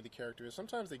emotionally the character is.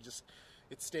 Sometimes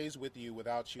it stays with you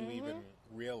without you even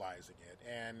realizing it.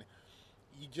 And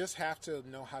you just have to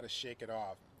know how to shake it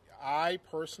off. I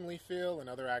personally feel, and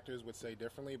other actors would say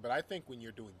differently, but I think when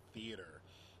you're doing theater,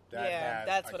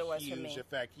 that's what it was huge for me.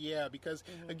 Effect. Yeah, because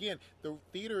again, the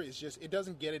theater is it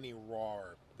doesn't get any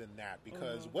rawer than that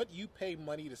because what you pay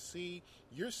money to see,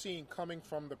 you're seeing coming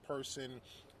from the person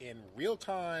in real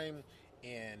time,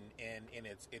 in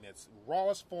its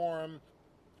rawest form,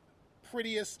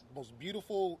 prettiest, most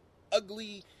beautiful,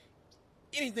 ugly.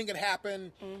 Anything can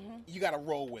happen. You got to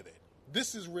roll with it.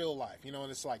 This is real life, and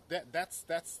it's like that. That's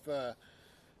the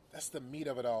meat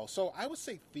of it all. So I would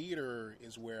say theater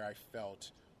is where I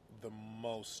felt the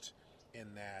most in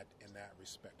that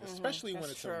respect, especially when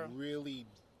it's a really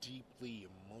deeply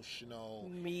emotional,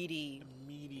 meaty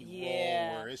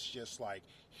role where it's just like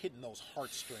hitting those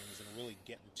heartstrings and really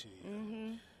getting to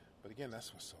you. But again,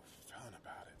 that's what's so fun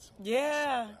about it.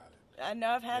 I know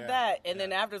I've had that, and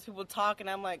then after people talk, and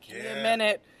I'm like, give me a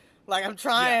minute. Like, I'm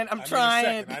trying.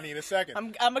 I need a second.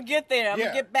 I'm gonna get there. I'm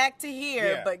gonna get back to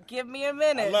here, but give me a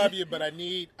minute. I love you, but I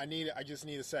just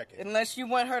need a second. Unless you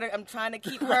want her to, I'm trying to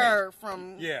keep her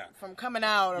from coming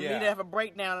out, or me to have a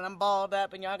breakdown, and I'm balled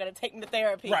up, and y'all gotta take me to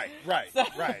therapy. Right.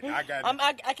 I got.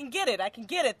 I can get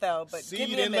it though. But see, give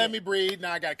you me didn't a let me breathe.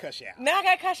 Now I gotta cuss you out. Now I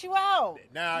gotta cuss you out.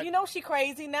 Now you know she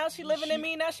crazy. Now she living in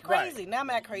me. Now she crazy. Now I'm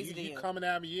not crazy to you. You coming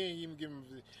at me? You ain't even giving.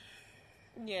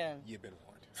 Yeah. You've been warned.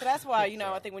 So that's why,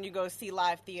 I think when you go see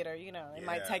live theater, it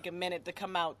might take a minute to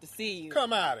come out to see you.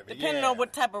 Come out of it, depending on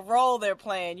what type of role they're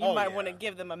playing, you might want to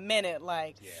give them a minute,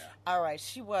 like, all right,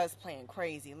 she was playing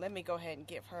crazy. Let me go ahead and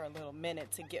give her a little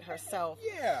minute to get herself.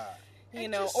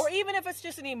 Or even if it's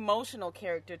just an emotional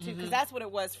character, too, because that's what it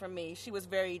was for me. She was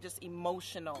very just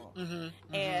emotional.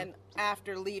 And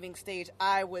after leaving stage,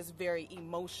 I was very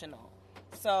emotional.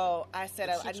 So I said,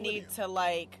 I need to,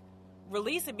 like,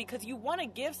 release it because you want to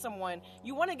give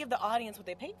the audience what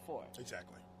they paid for.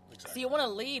 Exactly. So you want to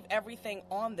leave everything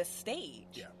on the stage.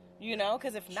 Yeah.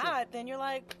 Because if not, then you're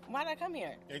like, why did I come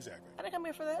here? Exactly. Why did I come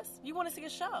here for this? You want to see a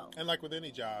show. And like with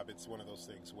any job, it's one of those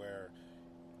things where,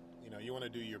 you want to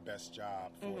do your best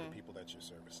job for the people that you're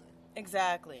servicing.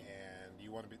 Exactly. And you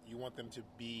want them to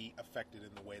be affected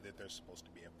in the way that they're supposed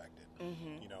to be affected.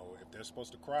 If they're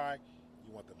supposed to cry,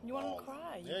 You want them. You want them to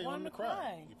cry. You want them to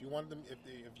cry. If you want them, if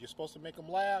you're supposed to make them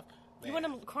laugh, you want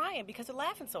them crying because they're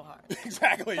laughing so hard.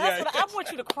 Exactly. That's what I want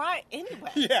you to cry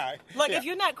anyway. Yeah. Like if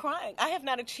you're not crying, I have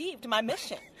not achieved my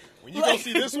mission. When you go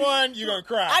see this one, you're gonna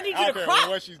cry. I need you to cry.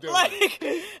 What she's doing. Like,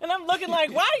 and I'm looking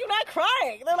like, why are you not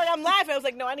crying? They're like, I'm laughing. I was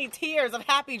like, no, I need tears of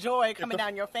happy joy coming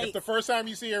down your face. If the first time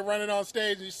you see her running on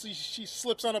stage, and you see she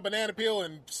slips on a banana peel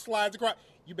and slides across,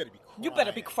 you better be crying. You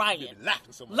better be crying. You better be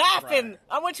laughing so much. Laughing.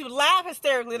 I want you to laugh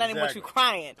hysterically, and I didn't want you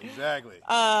crying. Exactly.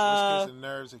 Worst case of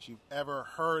nerves that you've ever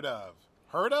heard of.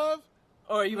 Heard of?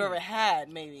 Or you've ever had,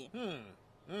 maybe.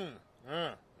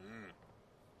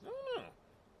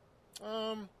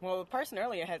 Well, the person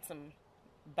earlier had some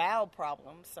bowel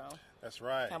problems, so. That's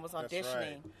right. I was auditioning.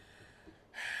 Right.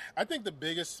 I think the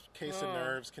biggest case of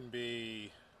nerves can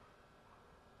be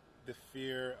the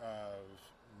fear of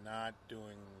not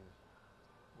doing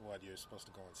what you're supposed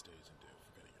to go on stage and do.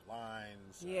 Forgetting your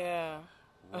lines. Yeah.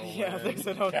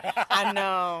 Rolling. I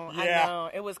know. Yeah. I know.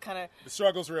 It was kind of. The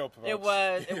struggle's real, folks. It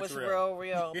was It's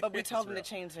real. But we told them real. to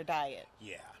change their diet.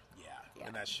 Yeah.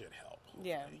 And that should help.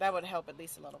 Yeah, that would help at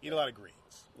least a little bit. Eat a lot of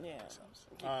greens. Yeah.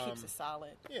 It keeps it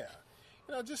solid. Yeah.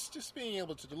 Just being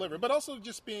able to deliver, but also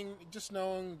just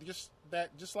knowing that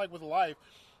like with life,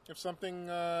 if something,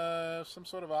 some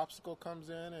sort of obstacle comes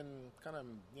in and kind of,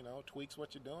 tweaks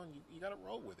what you're doing, you got to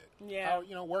roll with it. Yeah.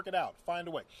 Work it out. Find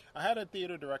a way. I had a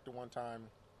theater director one time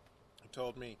who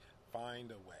told me,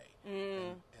 find a way.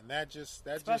 And that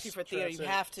especially for theater, you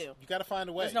have to. You got to find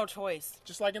a way. There's no choice.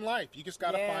 Just like in life, you just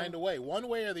got to find a way. One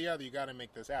way or the other, you got to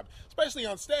make this happen. Especially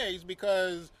on stage,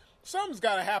 because something's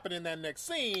got to happen in that next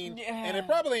scene, and it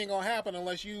probably ain't gonna happen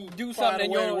unless you do find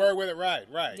something a way to work with it.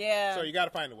 Right. Yeah. So you got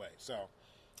to find a way. So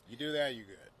you do that, you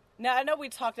good. Now I know we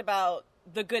talked about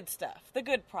the good stuff, the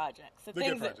good projects, the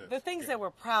things that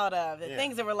we're proud of, the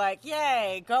things that we're like,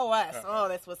 yay, go us! Oh,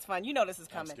 this was fun. You know this is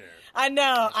coming. I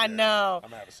know. I'm gonna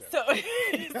have a sip. So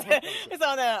it's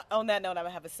on that note, I'm gonna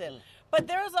have a sip. But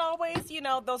there's always,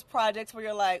 those projects where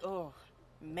you're like, oh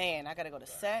man, I gotta go to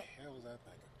set. What the hell was I thinking?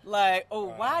 Like,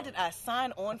 why did I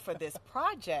sign on for this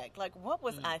project? Like, what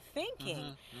was I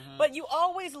thinking? But you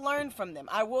always learn from them.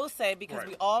 I will say, because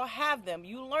we all have them,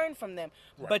 you learn from them.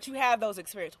 Right. But you have those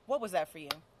experiences. What was that for you?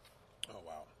 Oh,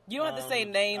 wow. You don't have to say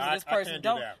names of this person.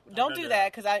 Don't do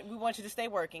that, because we want you to stay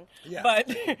working. Yeah. But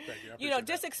Thank you.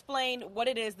 just explain what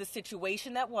it is, the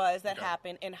situation that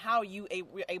happened, and how you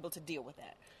were able to deal with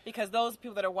that. Because those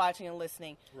people that are watching and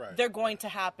listening, they're going to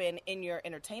happen in your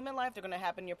entertainment life. They're going to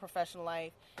happen in your professional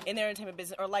life, in their entertainment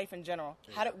business, or life in general.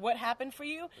 Yeah. What happened for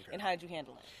you, and how did you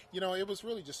handle it? It was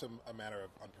really just a matter of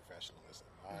unprofessionalism.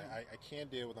 I can't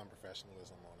deal with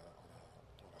unprofessionalism on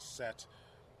a set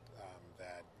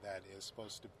that is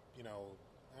supposed to,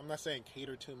 I'm not saying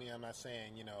cater to me. I'm not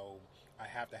saying, I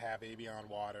have to have Evian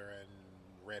water and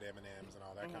red M&Ms and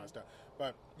all that kind of stuff.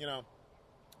 But,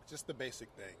 just the basic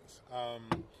things.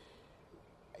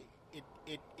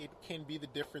 It can be the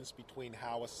difference between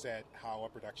how a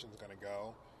production is going to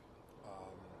go,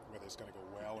 whether it's going to go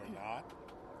well or not.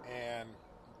 And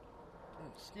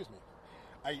excuse me,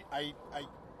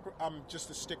 I'm just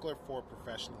a stickler for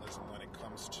professionalism when it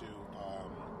comes to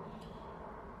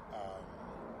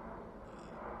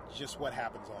just what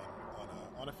happens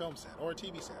on a film set or a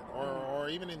TV set or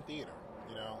even in theater.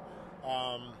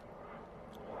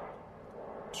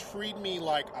 Treat me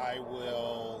like I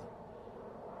will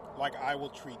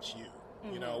treat you.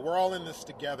 We're all in this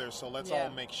together, so let's all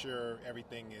make sure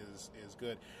everything is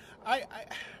good.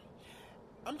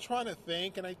 I'm trying to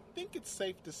think, and I think it's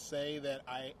safe to say that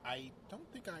I don't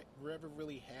think I ever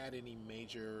really had any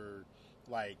major,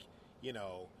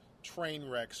 train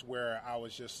wrecks where I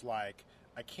was just like,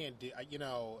 I can't deal, you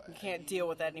can't deal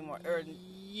with that anymore. And,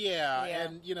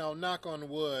 knock on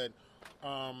wood.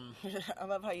 I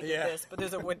love how you did this, but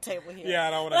there's a wood table here. Yeah,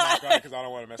 I don't want to knock on it because I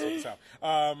don't want to mess with this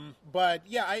out. But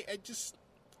yeah,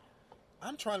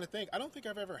 I'm trying to think. I don't think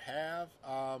I've ever have.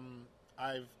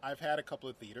 I've had a couple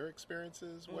of theater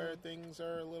experiences where things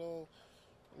are a little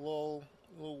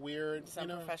weird. Just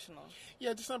unprofessional.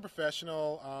 Yeah, just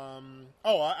unprofessional.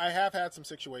 I have had some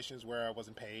situations where I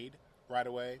wasn't paid right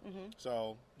away.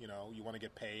 So you want to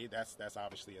get paid. That's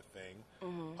obviously a thing.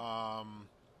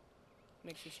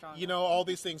 Makes you stronger. All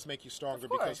these things make you stronger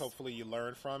because hopefully you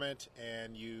learn from it,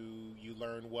 and you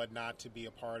learn what not to be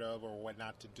a part of or what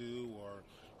not to do or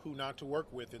who not to work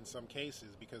with in some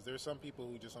cases, because there's some people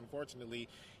who just unfortunately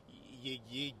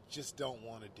you just don't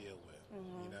want to deal with.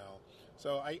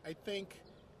 So I think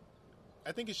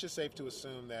it's just safe to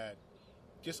assume that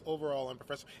just overall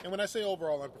unprofessional. And when I say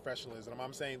overall unprofessionalism,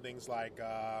 I'm saying things like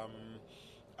I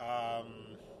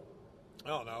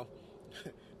don't know.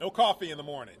 No coffee in the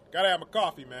morning. Gotta have my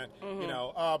coffee, man. You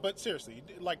know, but seriously,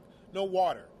 like, no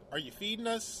water. Are you feeding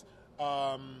us?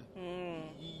 Yeah.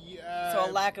 So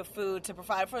a lack of food to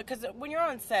provide for, because when you're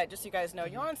on set, just so you guys know,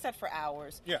 you're on set for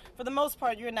hours. Yeah. For the most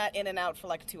part, you're not in and out for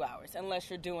like 2 hours, unless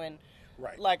you're doing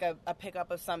Right. like a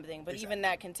pickup of something. But even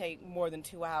that can take more than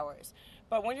 2 hours.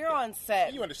 But when you're on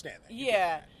set, You understand that.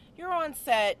 yeah, you're on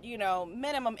set, you know,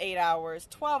 minimum 8 hours,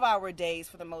 12-hour days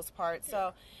for the most part.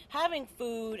 So having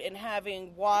food and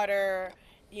having water,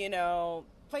 you know,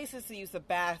 places to use the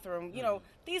bathroom, you know,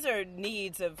 these are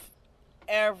needs of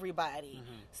everybody.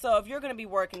 So if you're going to be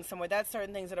working somewhere, that's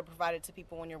certain things that are provided to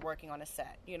people when you're working on a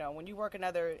set. You know, when you work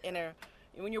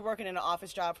when you're working in an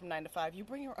office job from 9 to 5, you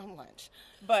bring your own lunch.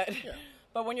 But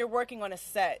but when you're working on a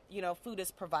set, you know, food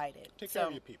is provided. Take care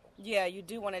of your people. Yeah, you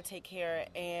do want to take care.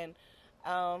 And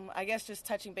I guess just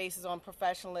touching bases on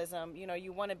professionalism, you know,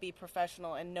 you want to be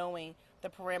professional and knowing the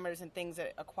parameters and things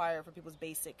that acquire for people's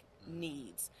basic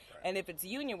needs. Right. And if it's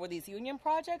union, were these union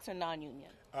projects or non-union?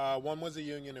 One was a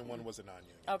union and one was a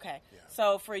non-union. Okay. Yeah.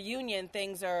 So for union,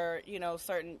 things are, you know,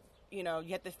 certain, you know,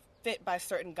 you have to fit by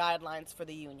certain guidelines for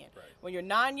the union. Right. When you're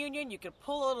non-union, you can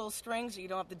pull a little strings, you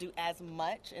don't have to do as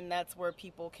much, and that's where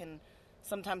people can,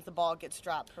 sometimes the ball gets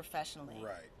dropped professionally.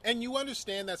 Right. And you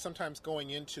understand that sometimes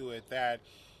going into it that,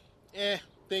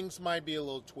 things might be a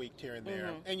little tweaked here and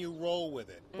there, and you roll with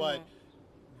it. But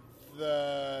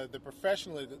the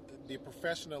professionalism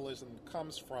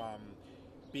comes from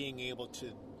being able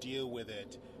to deal with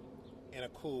it in a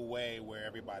cool way where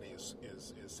everybody is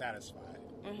satisfied.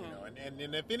 You know,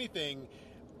 and if anything,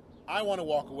 I want to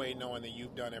walk away knowing that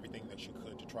you've done everything that you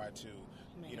could to try to,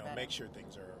 make sure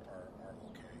things are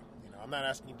okay. You know, I'm not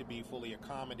asking to be fully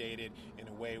accommodated in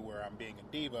a way where I'm being a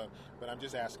diva, but I'm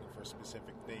just asking for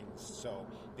specific things so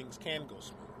things can go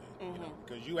smoothly. You know,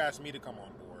 because you asked me to come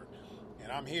on board,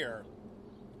 and I'm here.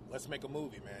 Let's make a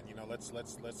movie, man. You know, let's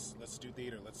do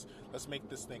theater. Let's make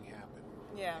this thing happen.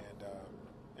 Yeah.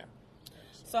 And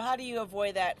So how do you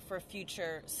avoid that for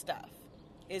future stuff?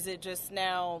 Is it just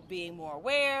now being more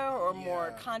aware or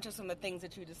more conscious on the things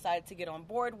that you decide to get on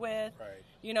board with? Right.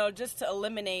 You know, just to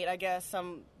eliminate, I guess,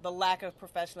 the lack of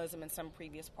professionalism in some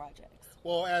previous projects.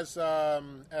 Well, as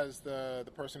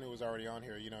the person who was already on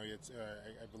here, you know, it's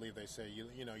I believe they say you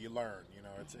learn. You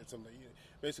know, it's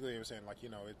basically they were saying, like, you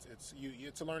know, it's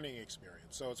a learning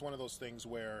experience. So it's one of those things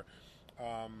where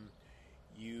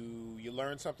you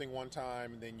learn something one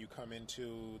time, and then you come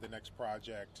into the next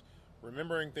project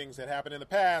remembering things that happened in the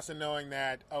past and knowing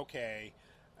that, okay,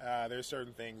 there's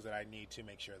certain things that I need to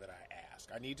make sure that I ask.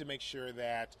 I need to make sure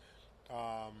that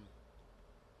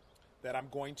that I'm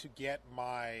going to get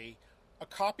a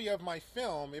copy of my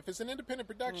film. If it's an independent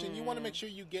production, you want to make sure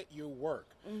you get your work.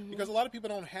 Because a lot of people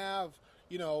don't have,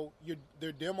 you know,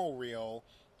 their demo reel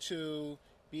to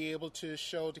be able to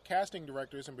show to casting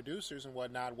directors and producers and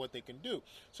whatnot what they can do.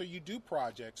 So you do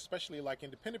projects, especially like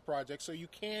independent projects, so you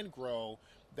can grow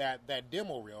that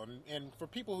demo reel. And for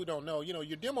people who don't know, you know,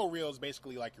 your demo reel is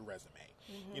basically like your resume.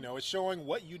 You know, it's showing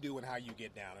what you do and how you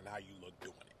get down and how you look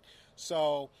doing it.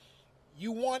 So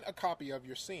you want a copy of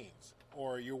your scenes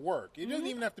or your work. It doesn't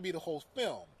even have to be the whole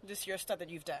film. Just your stuff that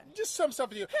you've done. Just some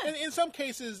stuff that you. And in some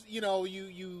cases, you know,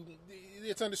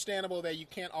 it's understandable that you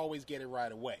can't always get it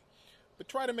right away. But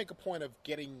try to make a point of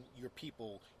getting your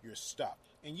people your stuff.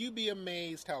 And you'd be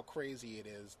amazed how crazy it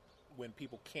is when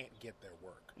people can't get their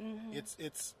work. It's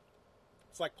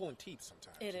like pulling teeth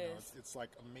sometimes. It is. is. It's like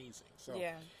amazing. So,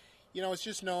 yeah. You know, it's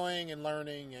just knowing and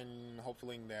learning and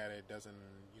hoping that it doesn't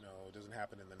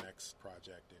happen in the next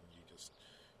project, and you just,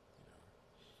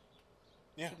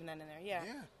 keeping that in there.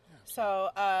 Yeah. So,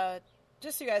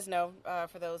 just so you guys know,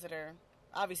 for those that are,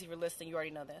 obviously if you're listening, you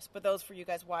already know this, but those for you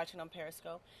guys watching on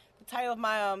Periscope, the title of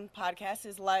my podcast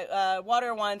is Water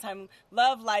and Wine Time,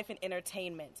 Love, Life, and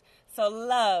Entertainment. So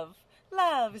love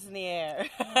is in the air.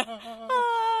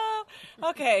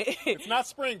 Okay. It's not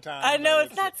springtime. I know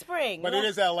it's not spring. But it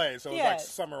is LA, so it's like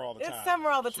summer all the time. It's summer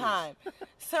all the time.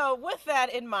 So with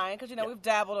that in mind, because, you know, we've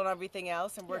dabbled on everything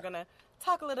else, and we're going to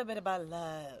talk a little bit about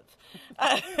love.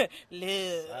 Love.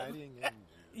 Exciting and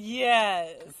new.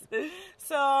 Yes.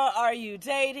 So are you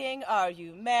dating? Are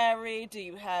you married? Do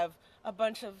you have a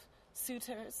bunch of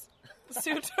suitors?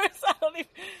 Suitors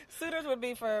would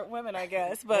be for women, I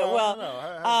guess. But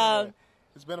no.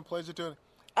 It's been a pleasure to.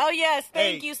 Oh yes,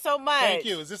 thank you so much. Thank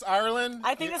you. Is this Ireland?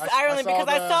 I think this is Ireland because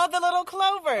I saw the little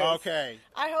clovers. Okay.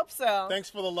 I hope so. Thanks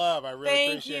for the love. I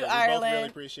really appreciate it. Thank you, Ireland. We both really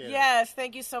appreciate it. Yes,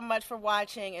 thank you so much for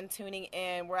watching and tuning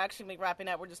in. We're actually wrapping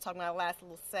up. We're just talking about our last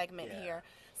little segment here.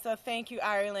 So thank you,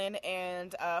 Ireland,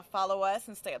 and follow us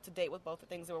and stay up to date with both the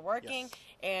things that we're working,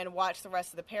 and watch the rest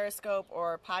of the Periscope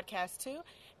or podcast too.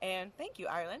 And thank you,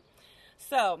 Ireland.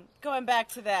 So, going back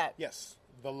to that. Yes,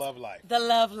 the love life. The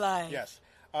love life. Yes.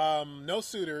 No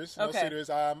suitors. No Okay. suitors.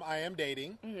 I am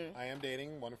dating. I am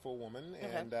dating a wonderful woman,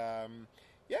 Okay. and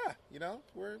yeah, you know,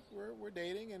 we're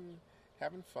dating and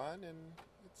having fun, and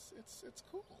it's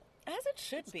cool. As it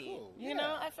should be. cool, You yeah.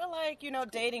 know, I feel like, you know,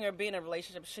 dating or being in a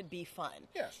relationship should be fun.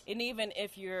 Yes. And even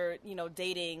if you're, you know,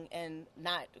 dating and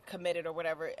not committed or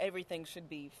whatever, everything should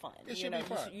be fun. It you should know, be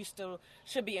fun. You still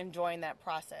should be enjoying that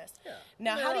process. Yeah.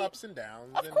 Now, there how are do you, ups and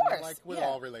downs? Of and course. like with yeah.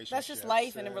 all relationships. That's just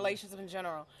life and in relationships in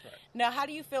general. Right. Now, how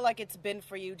do you feel like it's been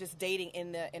for you just dating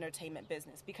in the entertainment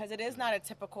business? Because it is not a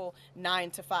typical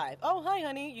 9 to 5. Oh, hi,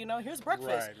 honey. You know, here's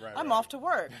breakfast. Right, I'm right. off to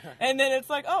work. And then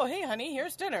it's like, oh, hey, honey,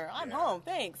 here's dinner. I'm Yeah. home.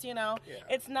 Thanks. You know, Yeah.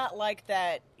 it's not like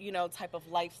that, you know, type of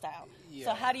lifestyle. Yeah.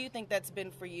 So how do you think that's been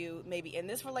for you, maybe in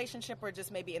this relationship or just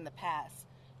maybe in the past,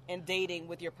 in dating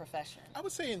with your profession? I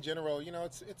would say in general, you know,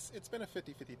 it's been a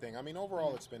 50-50 thing. I mean,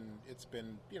 overall, it's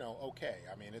been you know, okay.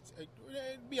 I mean, it's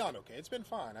beyond okay. It's been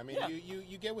fun. I mean, Yeah.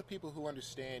 you get with people who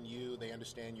understand you. They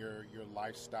understand your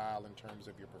lifestyle in terms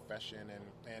of your profession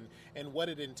and what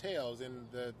it entails, and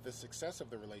the success of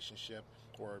the relationship,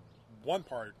 or one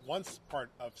part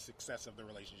of success of the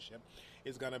relationship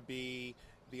is going to be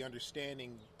the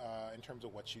understanding in terms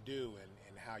of what you do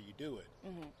and how you do it.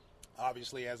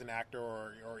 Obviously, as an actor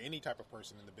or any type of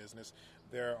person in the business,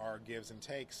 there are gives and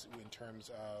takes in terms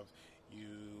of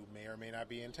you may or may not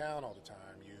be in town all the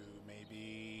time. You may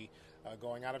be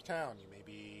going out of town. You may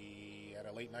be at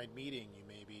a late night meeting. You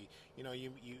may be, you know,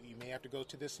 you may have to go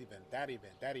to this event, that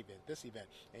event, this event.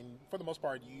 And for the most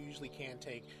part, you usually can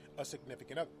take a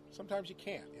significant other. Sometimes you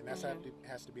can't, and that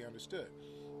has to be understood.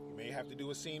 You may have to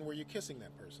do a scene where you're kissing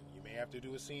that person. You may have to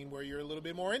do a scene where you're a little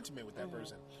bit more intimate with that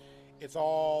person. It's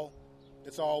all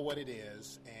what it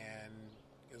is, and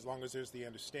as long as there's the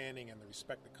understanding and the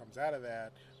respect that comes out of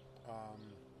that,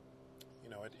 you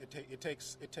know, it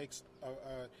takes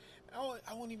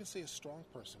I won't even say a strong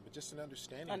person, but just an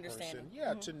understanding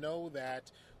person, to know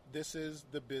that this is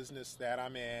the business that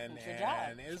I'm in, It's your job.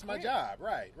 and it's my job,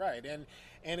 right, and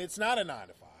it's not a 9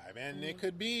 to 5, and it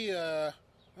could be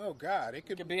oh God, it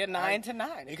could be a 9 to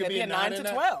 9. It could be a 9 to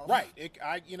 12. Right.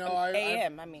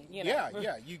 AM. I mean, you know.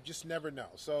 Yeah. You just never know.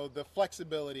 So the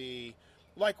flexibility,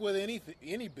 like with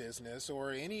any business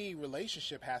or any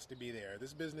relationship, has to be there.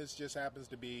 This business just happens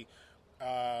to be.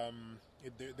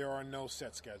 There are no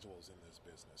set schedules in this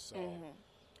business. So,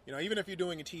 you know, even if you're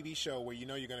doing a TV show where you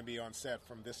know you're going to be on set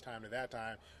from this time to that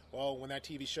time, well, when that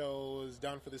TV show is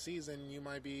done for the season, you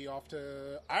might be off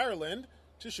to Ireland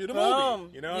to shoot a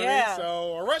movie, you know what I mean?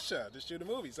 So, or Russia to shoot a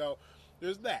movie. So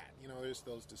there's that, you know, there's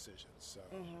those decisions. So,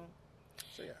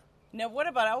 so yeah. Now, what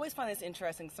about, I always find this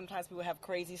interesting. Sometimes people have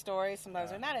crazy stories. Sometimes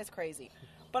they're not as crazy.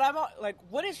 But I'm like,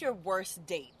 what is your worst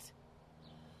date?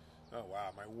 Oh, wow,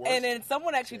 my worst. And then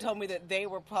someone actually told me that they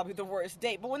were probably the worst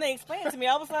date. But when they explained it to me,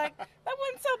 I was like, that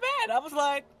wasn't so bad. I was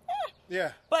like,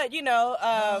 yeah. But, you know,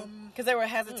 because they were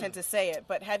hesitant to say it.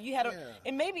 But have you had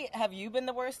and maybe, have you been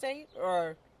the worst date?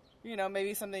 Or, you know,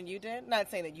 maybe something you did? Not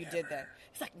saying that you did that.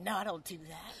 It's like, no, I don't do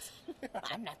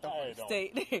that. I'm not the worst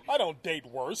date. I don't date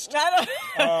worst.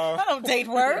 I don't date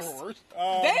worst.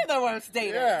 They're the worst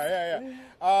daters. Yeah.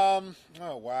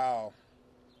 Oh, wow.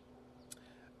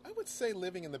 I would say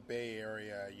living in the Bay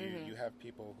Area, you have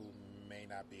people who may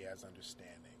not be as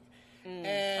understanding.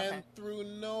 And through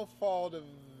no fault of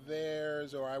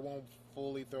theirs, or I won't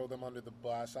fully throw them under the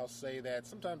bus, I'll say that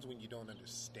sometimes when you don't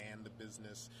understand the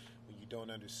business, when you don't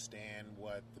understand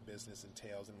what the business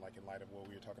entails, and like in light of what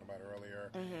we were talking about earlier,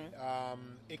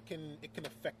 it can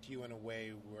affect you in a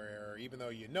way where even though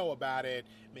you know about it,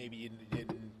 maybe you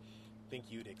didn't think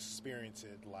you'd experience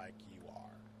it like you are.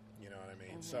 You know what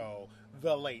I mean? So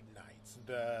the late nights,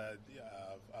 the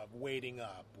of waiting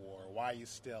up, or why you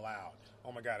still out.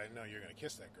 Oh my God, I didn't know you were going to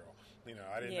kiss that girl. You know,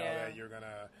 I didn't know that you're going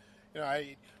to, you know,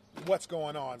 what's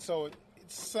going on? So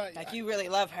it's like you really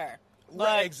love her.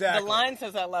 Right, exactly. The line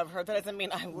says I love her. That doesn't mean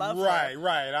I love her.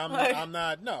 Right. I'm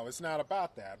not. No, it's not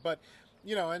about that. But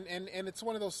you know, and it's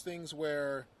one of those things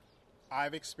where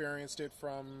I've experienced it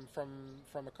from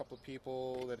a couple of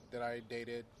people that I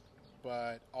dated,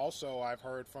 but also I've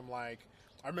heard from, like,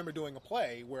 I remember doing a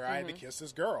play where I had to kiss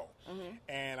this girl,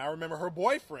 and I remember her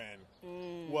boyfriend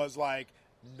was like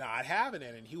not having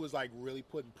it, and he was like really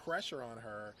putting pressure on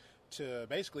her to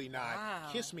basically not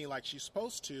kiss me like she's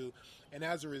supposed to, and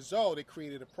as a result, it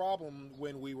created a problem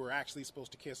when we were actually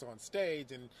supposed to kiss on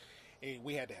stage, and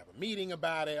we had to have a meeting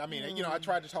about it. I mean, you know, I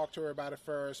tried to talk to her about it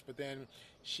first, but then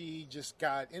she just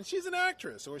got, and she's an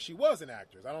actress, or she was an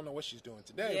actress. I don't know what she's doing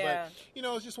today, but you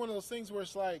know, it's just one of those things where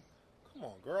it's like, come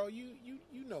on, girl, you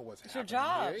know what's happening. It's your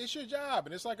job. Here. It's your job,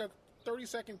 and it's like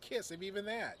 30-second kiss, if even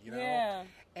that, you know? Yeah.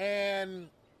 And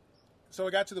so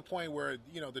it got to the point where,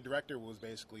 the director was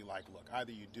basically like, look,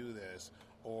 either you do this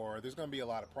or there's going to be a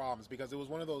lot of problems, because it was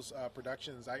one of those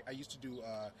productions. I used to do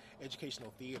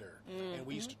educational theater, and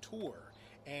we used to tour.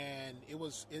 And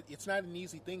it's not an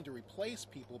easy thing to replace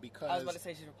people, because I was about to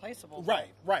say she's replaceable.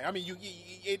 Right. I mean,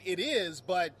 it is,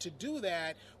 but to do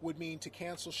that would mean to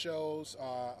cancel shows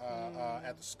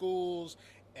at the schools,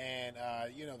 and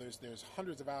there's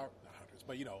hundreds of hours, not hundreds,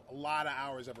 but a lot of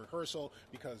hours of rehearsal,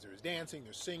 because there's dancing,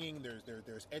 there's singing,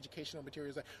 there's educational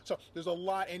materials. So there's a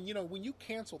lot, and when you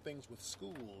cancel things with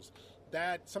schools,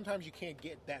 that sometimes you can't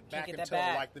get that back until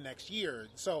like the next year.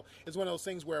 So it's one of those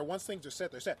things where once things are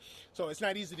set, they're set. So it's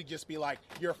not easy to just be like,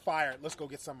 you're fired, let's go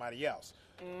get somebody else.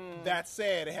 That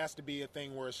said, it has to be a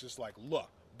thing where it's just like, look,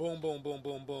 boom, boom, boom,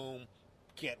 boom, boom,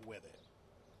 get with it.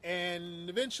 And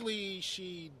eventually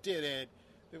she did it.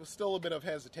 There was still a bit of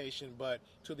hesitation, but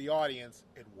to the audience,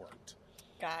 it worked.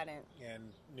 Got it. And,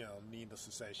 needless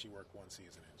to say, she worked one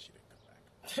season and she didn't come back.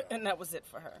 So, and that was it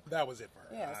for her. That was it for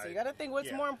her. Yeah, so you got to think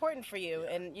what's more important for you.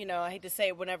 Yeah. And, I hate to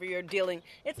say, whenever you're dealing,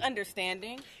 it's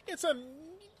understanding. It's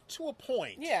to a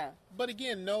point. Yeah. But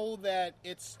again, know that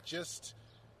it's a job.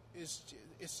 It's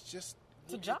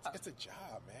a job, man. It's a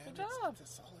job.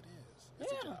 That's all it is.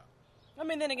 It's a job. I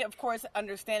mean, then again, of course,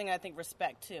 understanding, I think,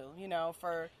 respect, too,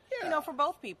 for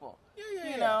both people.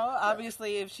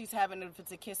 Obviously, if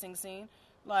it's a kissing scene,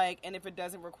 and if it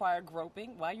doesn't require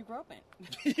groping, why are you groping?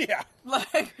 Yeah. Why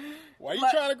are you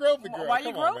trying to grope the girl? Why are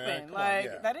you groping?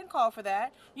 That didn't call for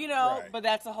that, Right. But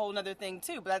that's a whole other thing,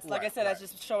 too. But that's, like I said, that's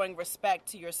just showing respect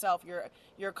to yourself,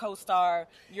 your co-star,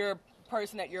 your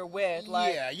person that you're with.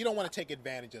 You don't want to take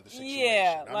advantage of the situation.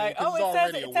 Yeah,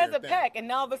 it says a peck,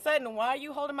 and all of a sudden, why are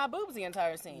you holding my boobs the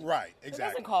entire scene? Right, exactly. It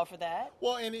doesn't call for that.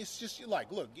 Well, and it's just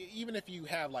look, even if you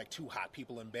have two hot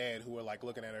people in bed who are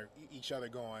looking at each other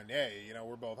going, hey,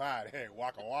 we're both hot, hey,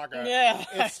 waka waka. Yeah.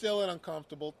 It's still an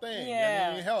uncomfortable thing. Yeah.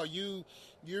 I mean, hell,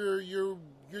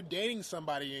 you're dating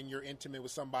somebody and you're intimate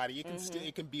with somebody. It can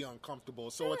it can be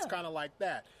uncomfortable. So it's kind of like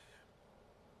that.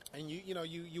 And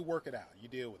you work it out, you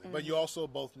deal with it, but you also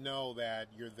both know that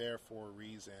you're there for a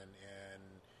reason, and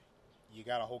you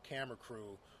got a whole camera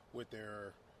crew with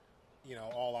their,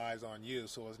 all eyes on you.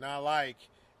 So it's not like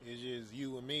it's just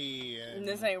you and me and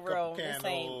this ain't real.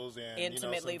 Candles this ain't and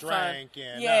intimately some fun. drink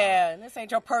and this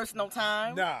ain't your personal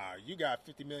time. Nah, you got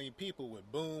 50 million people with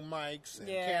boom mics and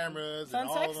cameras and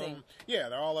all sexy. of them. Yeah,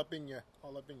 they're all up in your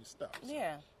stuff. So,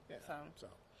 yeah. So.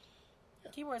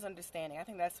 Keyword's understanding. I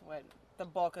think that's what the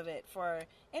bulk of it for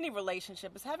any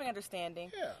relationship is, having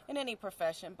understanding in any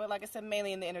profession. But like I said,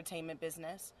 mainly in the entertainment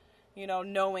business,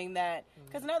 knowing that,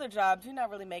 because in other jobs, you're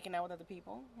not really making out with other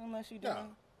people unless you're doing. No.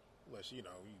 Unless,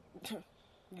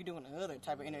 you're doing another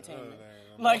type of entertainment.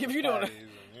 If you're doing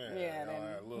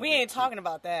we ain't talking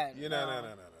about that.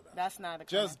 No. That's not a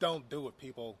just don't do it,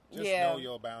 people. Just know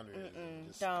your boundaries.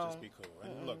 And just be cool.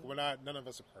 And look, none of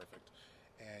us are perfect.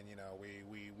 And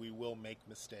we will make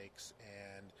mistakes,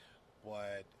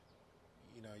 but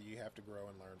you have to grow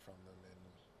and learn from them, and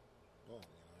boom,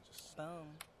 just boom.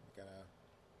 You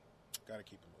gotta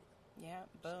keep it moving. Yeah,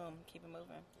 boom, keep it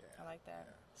moving. Yeah, I like that.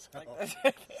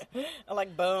 Yeah. I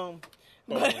like boom.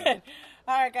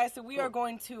 All right, guys, so we are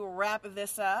going to wrap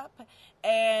this up.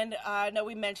 And I know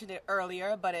we mentioned it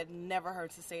earlier, but it never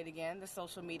hurts to say it again. The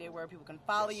social media where people can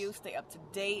follow you, stay up to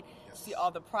date, see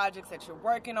all the projects that you're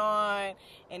working on.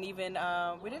 And even,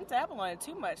 we didn't dabble on it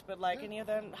too much, but any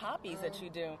other hobbies that you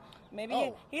do.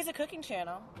 Maybe he's a cooking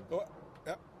channel.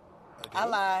 I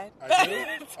lied. I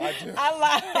do.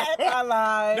 I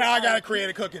lied. Now I gotta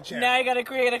create a cooking channel. Now you gotta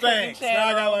create a cooking channel. Now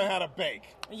I gotta learn how to bake.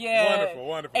 Yeah.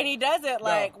 Wonderful. And he does it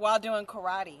while doing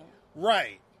karate.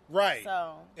 Right.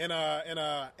 So in a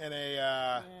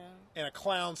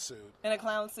clown suit. In a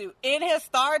clown suit. In his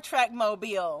Star Trek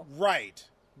mobile. Right.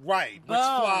 Which Boom.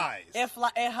 flies.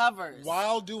 It hovers.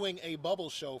 While doing a bubble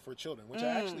show for children, which I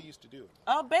actually used to do.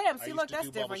 Oh, bam. See, look,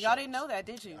 that's different. Y'all didn't know that,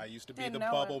 did you? I used to be the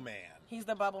bubble man. He's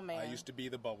the bubble man. I used to be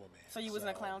the bubble man. So you was in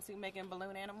a clown suit making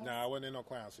balloon animals? No, I wasn't in no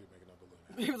clown suit making no balloon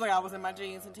animals. He was like, I was in my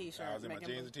jeans and T-shirt. I was in my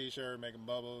jeans and T-shirt making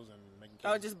bubbles and making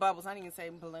Oh, just bubbles. I didn't even say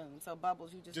balloons. So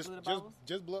bubbles, you just blew the bubbles?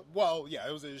 Well, yeah,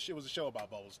 it was a show about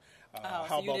bubbles. How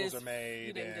so bubbles are made.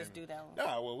 You didn't just do that one?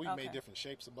 No, well, we made different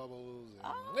shapes of bubbles.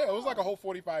 And, yeah, it was like a whole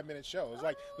 45-minute show. It was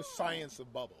like the science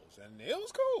of bubbles. And it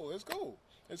was cool. It's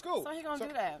cool. So he gonna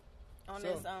do that? on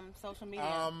his social media?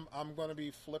 I'm going to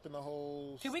be flipping the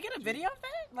whole... Can we get a video of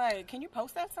that? Like, can you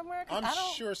post that somewhere? I'm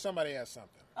sure somebody has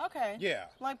something. Okay. Yeah.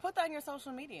 Like, put that on your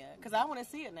social media, because I want to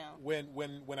see it now.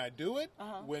 When I do it,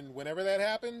 whenever that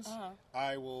happens,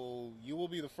 you will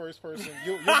be the first person.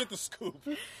 You'll get the scoop.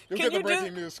 You'll get the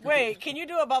breaking news scoop. Wait, can you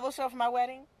do a bubble show for my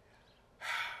wedding?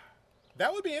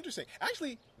 That would be interesting.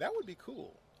 Actually, that would be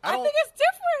cool. I think it's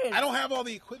different. I don't have all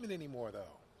the equipment anymore, though.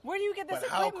 Where do you get this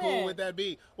equipment? How cool would that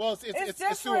be? Well,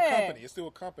 it's through a company. It's through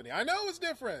a company. I know it's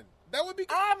different. That would be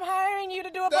cool. I'm hiring you to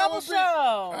do a bubble show.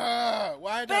 Well,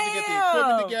 I'd have to get the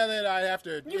equipment together. I'd have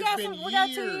to... We got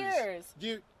 2 years.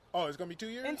 It's going to be 2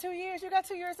 years? In 2 years. You got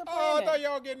 2 years to plan. Oh, I thought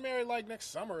y'all were getting married like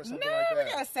next summer or something like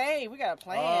that. We got to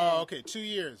plan. Oh, okay. 2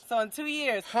 years. So in 2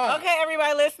 years. Huh. Okay,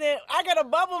 everybody listening, I got a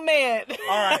bubble man.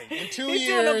 All right. In 2 years. He's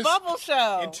doing a bubble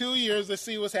show. In 2 years, let's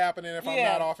see what's happening. If I'm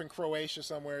not off in Croatia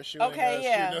somewhere shooting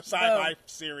a sci-fi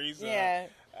series,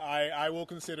 I will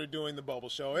consider doing the bubble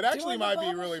show. It actually might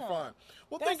be really fun.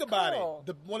 Well, think about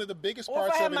it. One of the biggest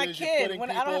parts of it is you're putting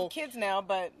people... I don't have kids now,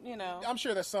 but, I'm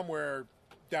sure that's somewhere...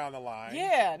 down the line.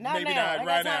 Yeah, maybe now. not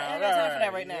right now. I ain't got time for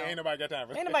that right now. Ain't nobody got time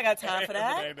for that. Ain't nobody got time for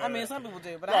that. I mean, some people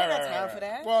do, but I ain't got time for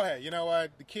that. Well, hey, you know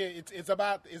what? The kid, it's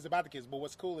about the kids. But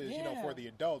what's cool is, for the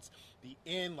adults, the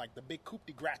end, like the big coup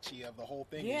de grace of the whole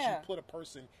thing is you put a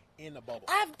person in a bubble.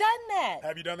 I've done that.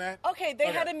 Have you done that? Okay, they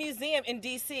had a museum in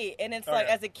D.C., and it's like,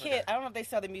 as a kid, I don't know if they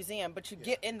sell the museum, but you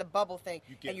get in the bubble thing,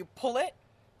 and you pull it,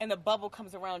 and the bubble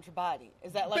comes around your body.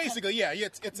 Is that like basically? I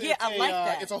like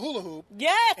that. It's a hula hoop.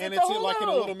 Yes, and it's like in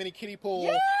a little mini kiddie pool,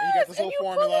 and you got this little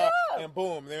formula, and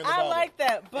boom, they're in the bubble. I like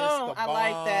that. Boom, I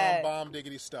like that. Bomb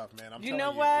diggity stuff, man. You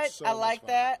know what? I like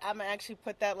that. I'm gonna actually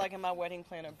put that like in my wedding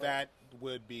planner book. That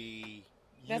would be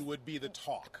would be the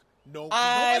talk.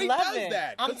 Nobody does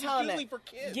that. I'm telling you. Usually for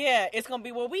kids. Yeah, it's gonna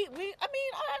be. Well, I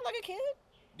act like a kid.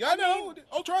 Yeah, I know.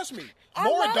 Trust me.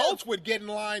 More adults would get in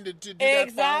line to do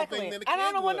that final thing than the kids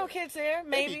I don't want would. no kids there.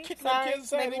 Maybe. Kick them kids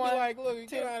aside. They'd be like, look,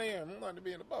 get out of here. I'm not to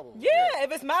be in the bubble. Yeah,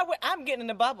 if it's my way, I'm getting in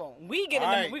the bubble. We going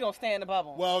to stay in the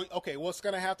bubble. Well, okay, what's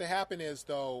going to have to happen is,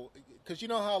 though, because you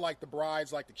know how, like, the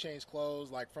brides like to change clothes,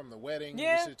 like, from the wedding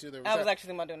to the I was actually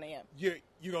thinking about doing that,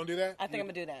 You going to do that? I think I'm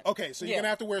going to do that. Okay, so you're going to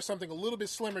have to wear something a little bit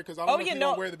slimmer, because I don't know if you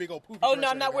don't wear the big old poofy dress. Oh, no,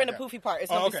 I'm not wearing the poofy part.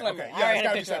 It's going to be slimmer. Okay. Yeah, it's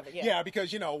got to be slimmer. Yeah,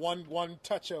 because, one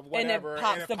touch of whatever, and it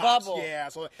pops the bubble. Yeah,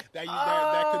 so that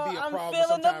could be a problem I'm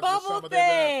feeling the bubble some of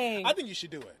thing. I think you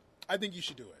should do it.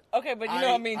 Okay, but you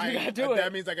know what I mean. You got to do it.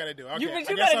 That means I got to do it. Okay,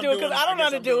 you got to do it because I don't know how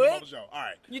to do it. All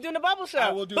right. You doing the bubble show.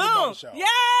 I will do the bubble show. Yeah,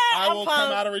 I will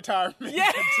come out of retirement and do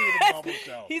the bubble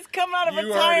show. He's coming out of retirement.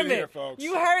 You heard it here, folks.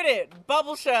 You heard it.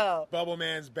 Bubble show. Bubble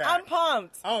Man's back. I'm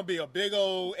pumped. I'm going to be a big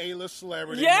old A-list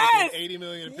celebrity making $80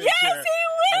 million a picture. Yes, he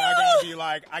will. And I got to be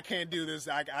like, I can't do this.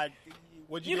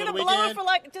 Would you You're do gonna the blow weekend? it for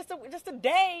like just a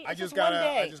day. I just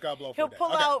gotta blow for He'll a day.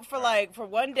 pull out for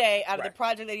 1 day out of the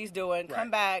project that he's doing. Right.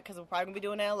 Come back because we're probably gonna be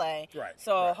doing L.A. Right.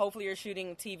 So hopefully you're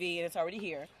shooting TV and it's already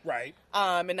here. Right.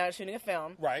 And not shooting a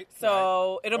film. Right.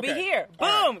 So it'll be here. Boom.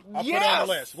 Right. I'll yes. put it on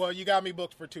the list. Well, you got me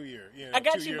booked for 2 years. I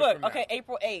got you booked. Okay,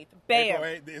 April 8th. Bam. April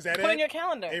 8th. Is that Put it in your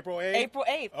calendar. April 8th. April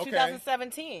 8th, okay.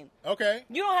 2017. Okay.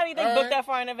 You don't have anything booked that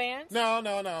far in advance? No.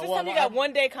 Just tell me you got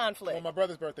 1 day conflict. Well, my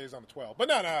brother's birthday is on the 12th. But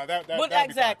no, that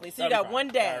exactly. So you got 1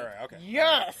 day. All right, okay.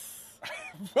 Yes.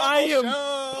 I am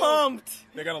pumped.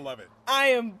 They're going to love it. I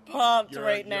am pumped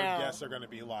right now. Your guests are going to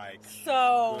be like,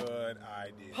 so good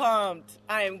idea. Pumped.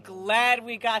 I am glad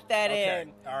we got that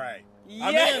in. All right.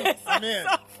 Yes, I'm in.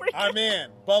 I'm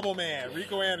in. Bubble Man,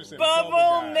 Rico Anderson.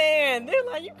 Bubble Man. They're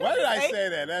like, you got why did I say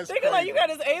that? That's they're like, you got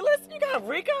his A-list? You got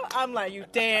Rico? I'm like, you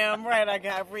damn right I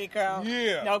got Rico.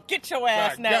 Yeah. Now get your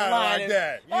ass in that line. Like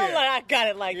that. Yeah. I'm like, I got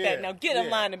it like that. Now get in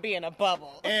line and be in a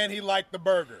bubble. And he liked the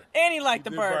burger. And he liked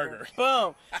the burger.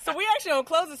 Boom. So we actually on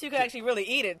close this, you can actually really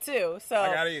eat it too. So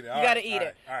I gotta eat it. You gotta eat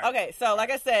it. All right. Okay, so like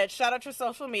I said, shout out your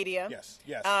social media. Yes.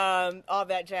 All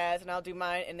that jazz, and I'll do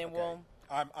mine, and then we'll.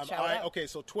 Okay,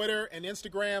 so Twitter and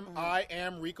Instagram, I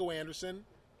am Rico Anderson.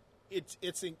 It's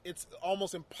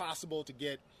almost impossible to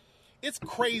get. It's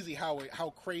crazy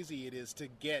how crazy it is to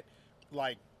get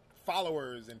like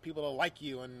followers and people to like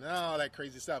you and all that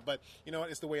crazy stuff. But you know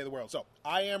what? It's the way of the world. So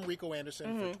I am Rico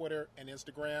Anderson for Twitter and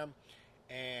Instagram,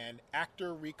 and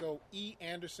actor Rico E.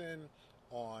 Anderson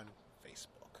on Facebook.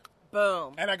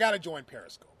 Boom. And I got to join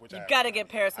Periscope. You got to get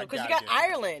Periscope because you got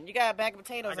Ireland. You got a bag of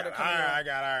potatoes that are coming out. I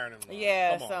got Ireland.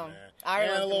 Yeah, Come so on, man.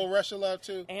 Ireland. And a little Russia love,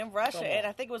 too. And Russia. And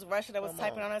I think it was Russia that was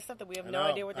typing on that stuff that we have no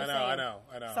idea what they're saying. I know.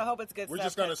 So I hope it's good We're stuff. We're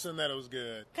just going to assume that it was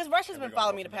good. Because Russia's been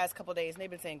following me the past couple of days, and they've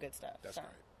been saying good stuff. That's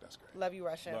great. Love you,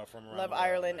 Russia. Love from around Love the world,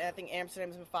 Ireland. man. And I think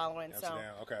Amsterdam's been following. Amsterdam,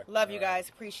 so okay. love you guys.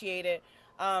 Appreciate it.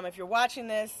 If you're watching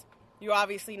this, You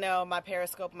obviously know my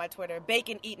Periscope, my Twitter,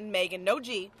 Bacon Eatin' Megan, no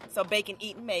G, so Bacon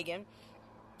Eatin' Megan.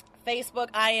 Facebook,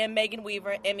 I am Megan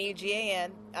Weaver,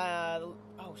 Megan. I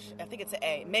think it's an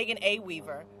A. Megan A.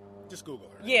 Weaver. Just Google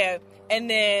her. Yeah, and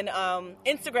then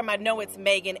Instagram, I know it's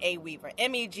Megan A. Weaver,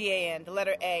 Megan, the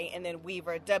letter A, and then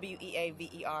Weaver,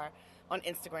 Weaver on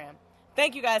Instagram.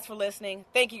 Thank you guys for listening.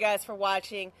 Thank you guys for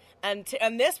watching, and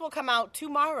this will come out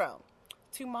tomorrow.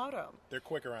 They're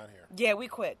quick around here. Yeah, we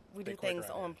quick. We do things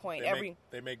on point.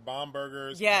 They make bomb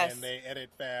burgers. Yes. And they edit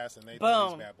fast, and they boom. throw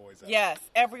these bad boys up. Yes,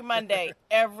 every Monday.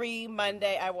 Every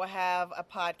Monday I will have a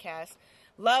podcast.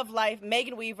 Love Life,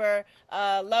 Megan Weaver,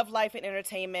 Love Life and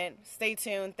Entertainment. Stay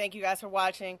tuned. Thank you guys for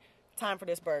watching. Time for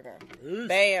this burger. Peace.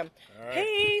 Bam. Right.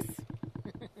 Peace.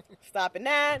 Stopping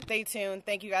that. Stay tuned.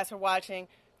 Thank you guys for watching.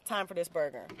 Time for this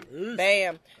burger. Peace.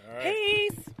 Bam. Right.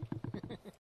 Peace.